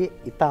කරන අපි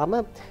ඊටාම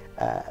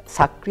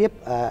සක්‍රිය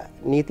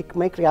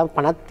නීතිකමය ක්‍රියා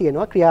 50ක්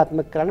තියෙනවා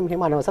ක්‍රියාත්මක කරන්න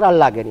මෙහෙම අනවසර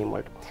අල්ලා ගැනීම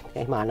වලට.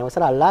 එහෙම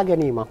අනවසර අල්ලා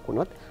ගැනීමක්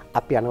වුණොත්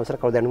අපි අනවසර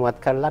කරු දැනුවත්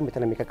කරලා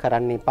මෙතන මේක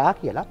කරන්න එපා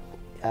කියලා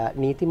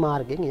නීති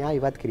මාර්ගයෙන් එයා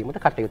ඉවත් කිරීමට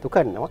කටයුතු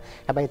කරනවා.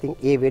 හැබැයි ඉතින්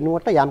ඒ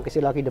වෙනුවට යම්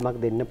කිසි ලාක ඉඩමක්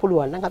දෙන්න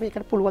පුළුවන් නම් අපි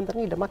ඒකට පුළුවන්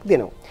තරම් ඉඩමක්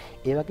දෙනවා.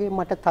 ඒ වගේම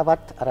මට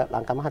තවත් අර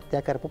ලංකා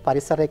මහත්තයා කරපු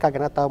පරිසර එක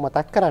ගැන තව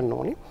මතක් කරන්න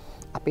ඕනේ.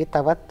 අපේ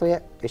තවත් ඔය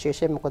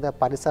විශේෂයෙන් මොකද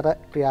පරිසර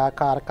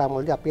ක්‍රියාකාරකම්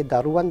වලදී අපේ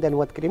දරුවන්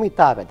දැනුවත් කිරීම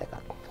ඉතා වැදගත්.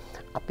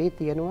 අපේ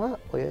තියෙනවා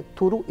ඔය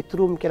තුරු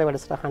ඉතුරුම් කියලා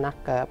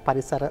වැඩසටහනක්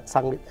පරිසර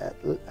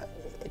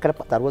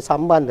එකට දරුවෝ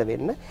සම්බන්ධ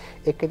වෙන්න.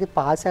 ඒකෙදි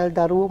පාසල්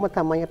දරුවෝම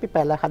තමයි අපි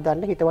පැල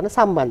හදන්න හිතවන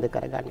සම්බන්ධ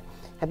කරගන්නේ.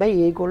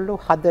 හැබැයි ඒගොල්ලෝ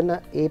හදන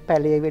ඒ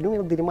පැලේ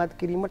වෙනුවෙන් දිරිමත්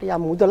කිරීමට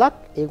යම් මුදලක්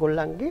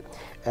ඒගොල්ලන්ගේ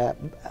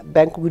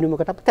බැංකු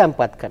ගිණුමකට අපි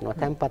තැන්පත් කරනවා.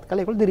 තැන්පත්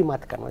කළා ඒගොල්ලෝ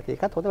දිරිමත් කරනවා.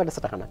 ඒකත් හොඳ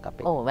වැඩසටහනක්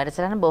අපේ. ඔව්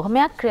වැඩසටහන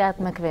බොහොමයක්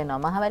ක්‍රියාත්මක වෙනවා.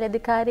 මහවැලි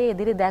අධිකාරියේ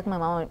ඉදිරි දැක්ම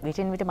මම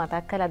විටින් විට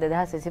මතක් කළා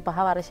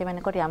 2025 වර්ෂය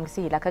වෙනකොට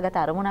යම්කිසි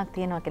ඉලක්කගත අරමුණක්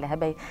තියෙනවා කියලා.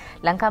 හැබැයි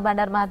ලංකා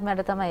බණ්ඩාර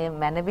මහත්මයාට තමයි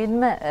මැනවින්ම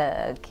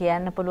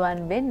කියන්න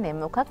පුළුවන් වෙන්නේ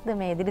මොකක්ද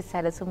මේ ඉදිරි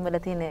සැලසුම් වල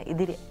තියෙන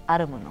ඉදිරි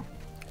අරමුණු?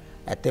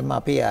 ඇත්තෙන්ම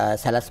අපි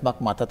සැලැස්මක්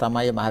මත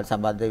තමයි මහල්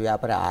සම්බන්ධ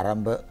ව්‍යාපාරය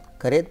ආරම්භ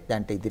කරේ.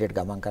 දැන්ට ඉදිරියට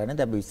ගමන් කරන්නේ.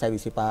 දැන්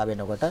 2025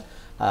 වෙනකොට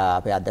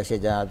අපේ අධ්‍යක්ෂ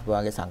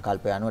ජනාධිපතිතුමාගේ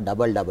සංකල්පය අනුව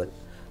ඩබල්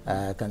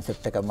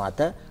කන්සෙප්ට් එක මත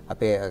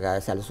අපේ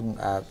සැලසුම්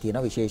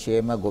තියෙන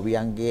විශේෂයෙන්ම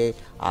ගොවියන්ගේ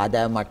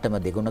ආදායම මට්ටම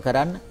දෙගුණ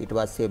කරන්න, ඊට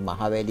පස්සේ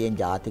මහවැලියෙන්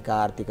ජාතික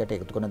ආර්ථිකයට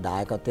එකතු කරන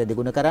දායකත්වය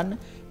දෙගුණ කරන්න,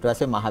 ඊට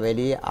පස්සේ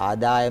මහවැලියේ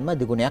ආදායම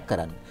දෙගුණයක්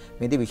කරන්න.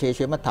 මේදී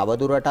විශේෂයෙන්ම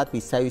තවදුරටත්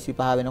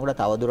 2025 වෙනකොට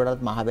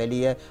තවදුරටත්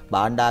මහවැලිය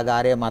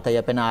භාණ්ඩාගාරය මත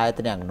යැපෙන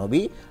ආයතනයක්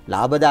නොවි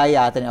ලාභදායී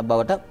ආයතනයක්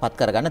බවට පත්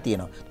කරගන්න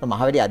තියෙනවා.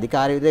 මහවැලි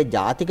අධිකාරියේ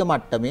ජාතික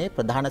මට්ටමේ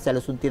ප්‍රධාන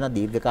සැලසුම් තියෙන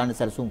දීර්ඝකාලීන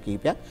සැලසුම්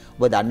කීපයක්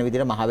ඔබ දන්න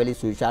විදිහට මහවැලි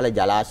සුවිශාල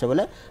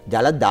ජලාශවල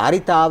ජල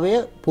ධාරිතාවය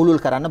පුළුල්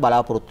කරන්න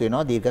බලාපොරොත්තු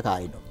වෙනවා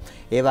දීර්ඝකාලීනව.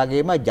 ඒ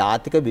වගේම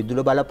ජාතික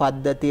විදුල බල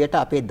පද්ධතියට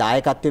අපේ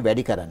දායකත්වය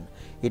වැඩි කරන්න.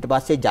 ඊට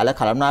පස්සේ ජල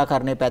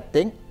කළමනාකරණය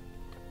පැත්තෙන්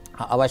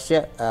අවශ්‍ය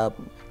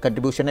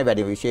කන්ට්‍රිබියුෂන් එක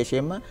වැඩි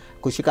විශේෂයෙන්ම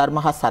කුෂිකර්ම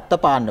හා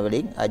සත්ත්වපාලන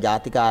වලින්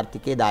ජාතික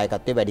ආර්ථිකයේ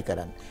දායකත්වය වැඩි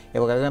කරන්න. ඒ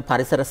වගේම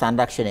පරිසර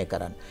සංරක්ෂණය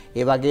කරන්න.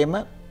 ඒ වගේම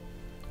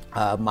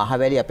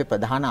මහවැලි අපේ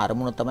ප්‍රධාන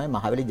අරමුණ තමයි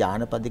මහවැලි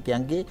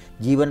ජානපදිකයන්ගේ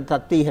ජීවන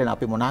තත්ත්වය ඉහළ.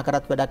 අපි මොනා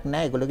කරත් වැඩක්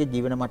නැහැ ඒගොල්ලෝගේ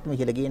ජීවන මට්ටම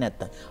ඉහළ ගියේ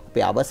නැත්තම්.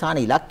 අපේ අවසාන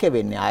ඉලක්කය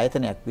වෙන්නේ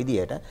ආයතනයක්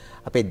විදියට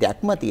අපේ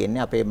දැක්ම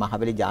තියෙන්නේ අපේ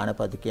මහවැලි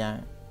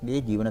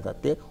ජානපදිකයන්ගේ ජීවන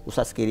තත්ත්වය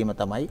උසස් කිරීම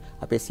තමයි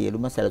අපේ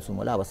සියලුම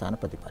සැලසුම් වල අවසාන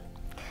ප්‍රතිඵලය.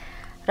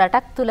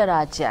 රටක් තුල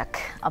රාජ්‍යයක්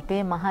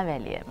අපේ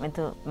මහවැලිය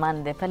මෙතු මන්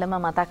දෙපළම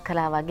මතක්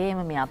කළා වගේම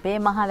මේ අපේ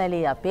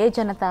මහවැලිය අපේ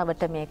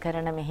ජනතාවට මේ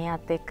කරන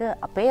මෙහෙයත් එක්ක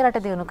අපේ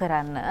රට දියුණු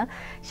කරන්න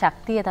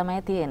ශක්තිය තමයි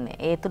තියෙන්නේ.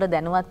 ඒ තුල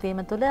දැනුවත්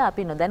වීම තුල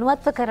අපි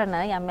නොදැනුවත්ව කරන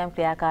යම් යම්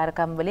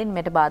ක්‍රියාකාරකම් වලින්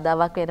මෙට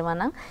බාධාවක් වෙනවා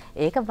නම්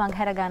ඒක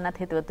මඟහැර ගන්නත්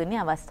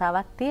හිතවතුනි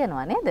අවස්ථාවක්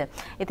තියෙනවා නේද?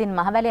 ඉතින්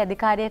මහවැලි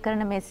අධිකාරිය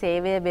කරන මේ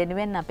සේවය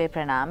වෙනුවෙන් අපේ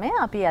ප්‍රණාමය.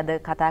 අපි අද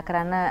කතා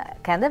කරන්න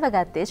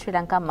කැඳවගත්තේ ශ්‍රී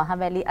ලංකා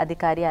මහවැලි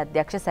අධිකාරිය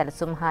අධ්‍යක්ෂ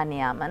සැලසුම් හා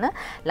නියාමන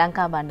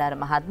ලංකා බණ්ඩාර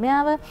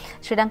මහත්මයාව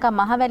ශ්‍රී ලංකා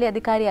මහවැලි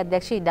අධිකාරිය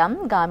අධ්‍යක්ෂ ඉඩම්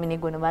ගාමිණී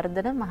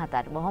ගුණවර්ධන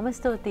මහතාට බොහොම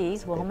ස්තුතියි.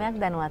 බොහොමයක්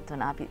දැනුවත්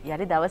වුණා. අපි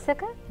යලි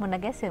දවසක මුණ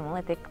ගැසෙමු.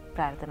 එතෙක්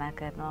ප්‍රාර්ථනා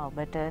කරනවා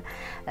ඔබට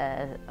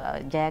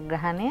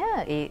ජයග්‍රහණය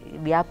ඒ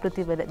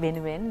ව්‍යාපෘති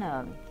වෙනුවෙන්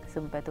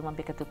සුබ පැතුම්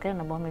අපි එකතු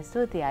කරන බොහොම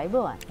ස්තුතියි.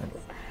 අයුබෝවන්.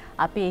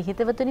 අපි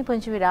හිතවතුනි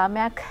පුංචි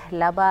විරාමයක්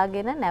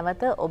ලබාගෙන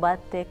නැවත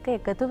ඔබත් එක්ක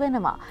එකතු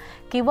වෙනවා.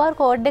 QR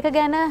කෝඩ් එක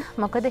ගැන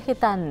මොකද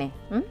හිතන්නේ?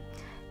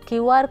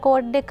 QR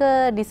කෝඩ් එක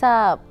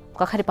නිසා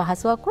මොකක් හරි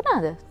පහසුවක්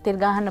වුණාද? තෙල්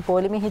ගහන්න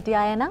පොලිමේ හිටිය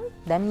අය නම්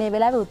දැන් මේ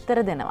වෙලාවේ උත්තර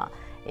දෙනවා.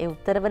 ඒ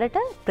උත්තරවලට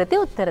ප්‍රති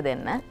උත්තර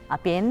දෙන්න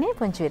අපි එන්නේ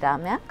පුංචි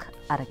විරාමයක්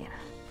අරගෙන.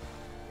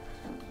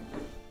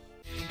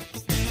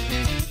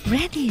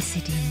 රැඳී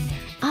සිටින්න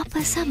අප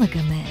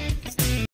සමගම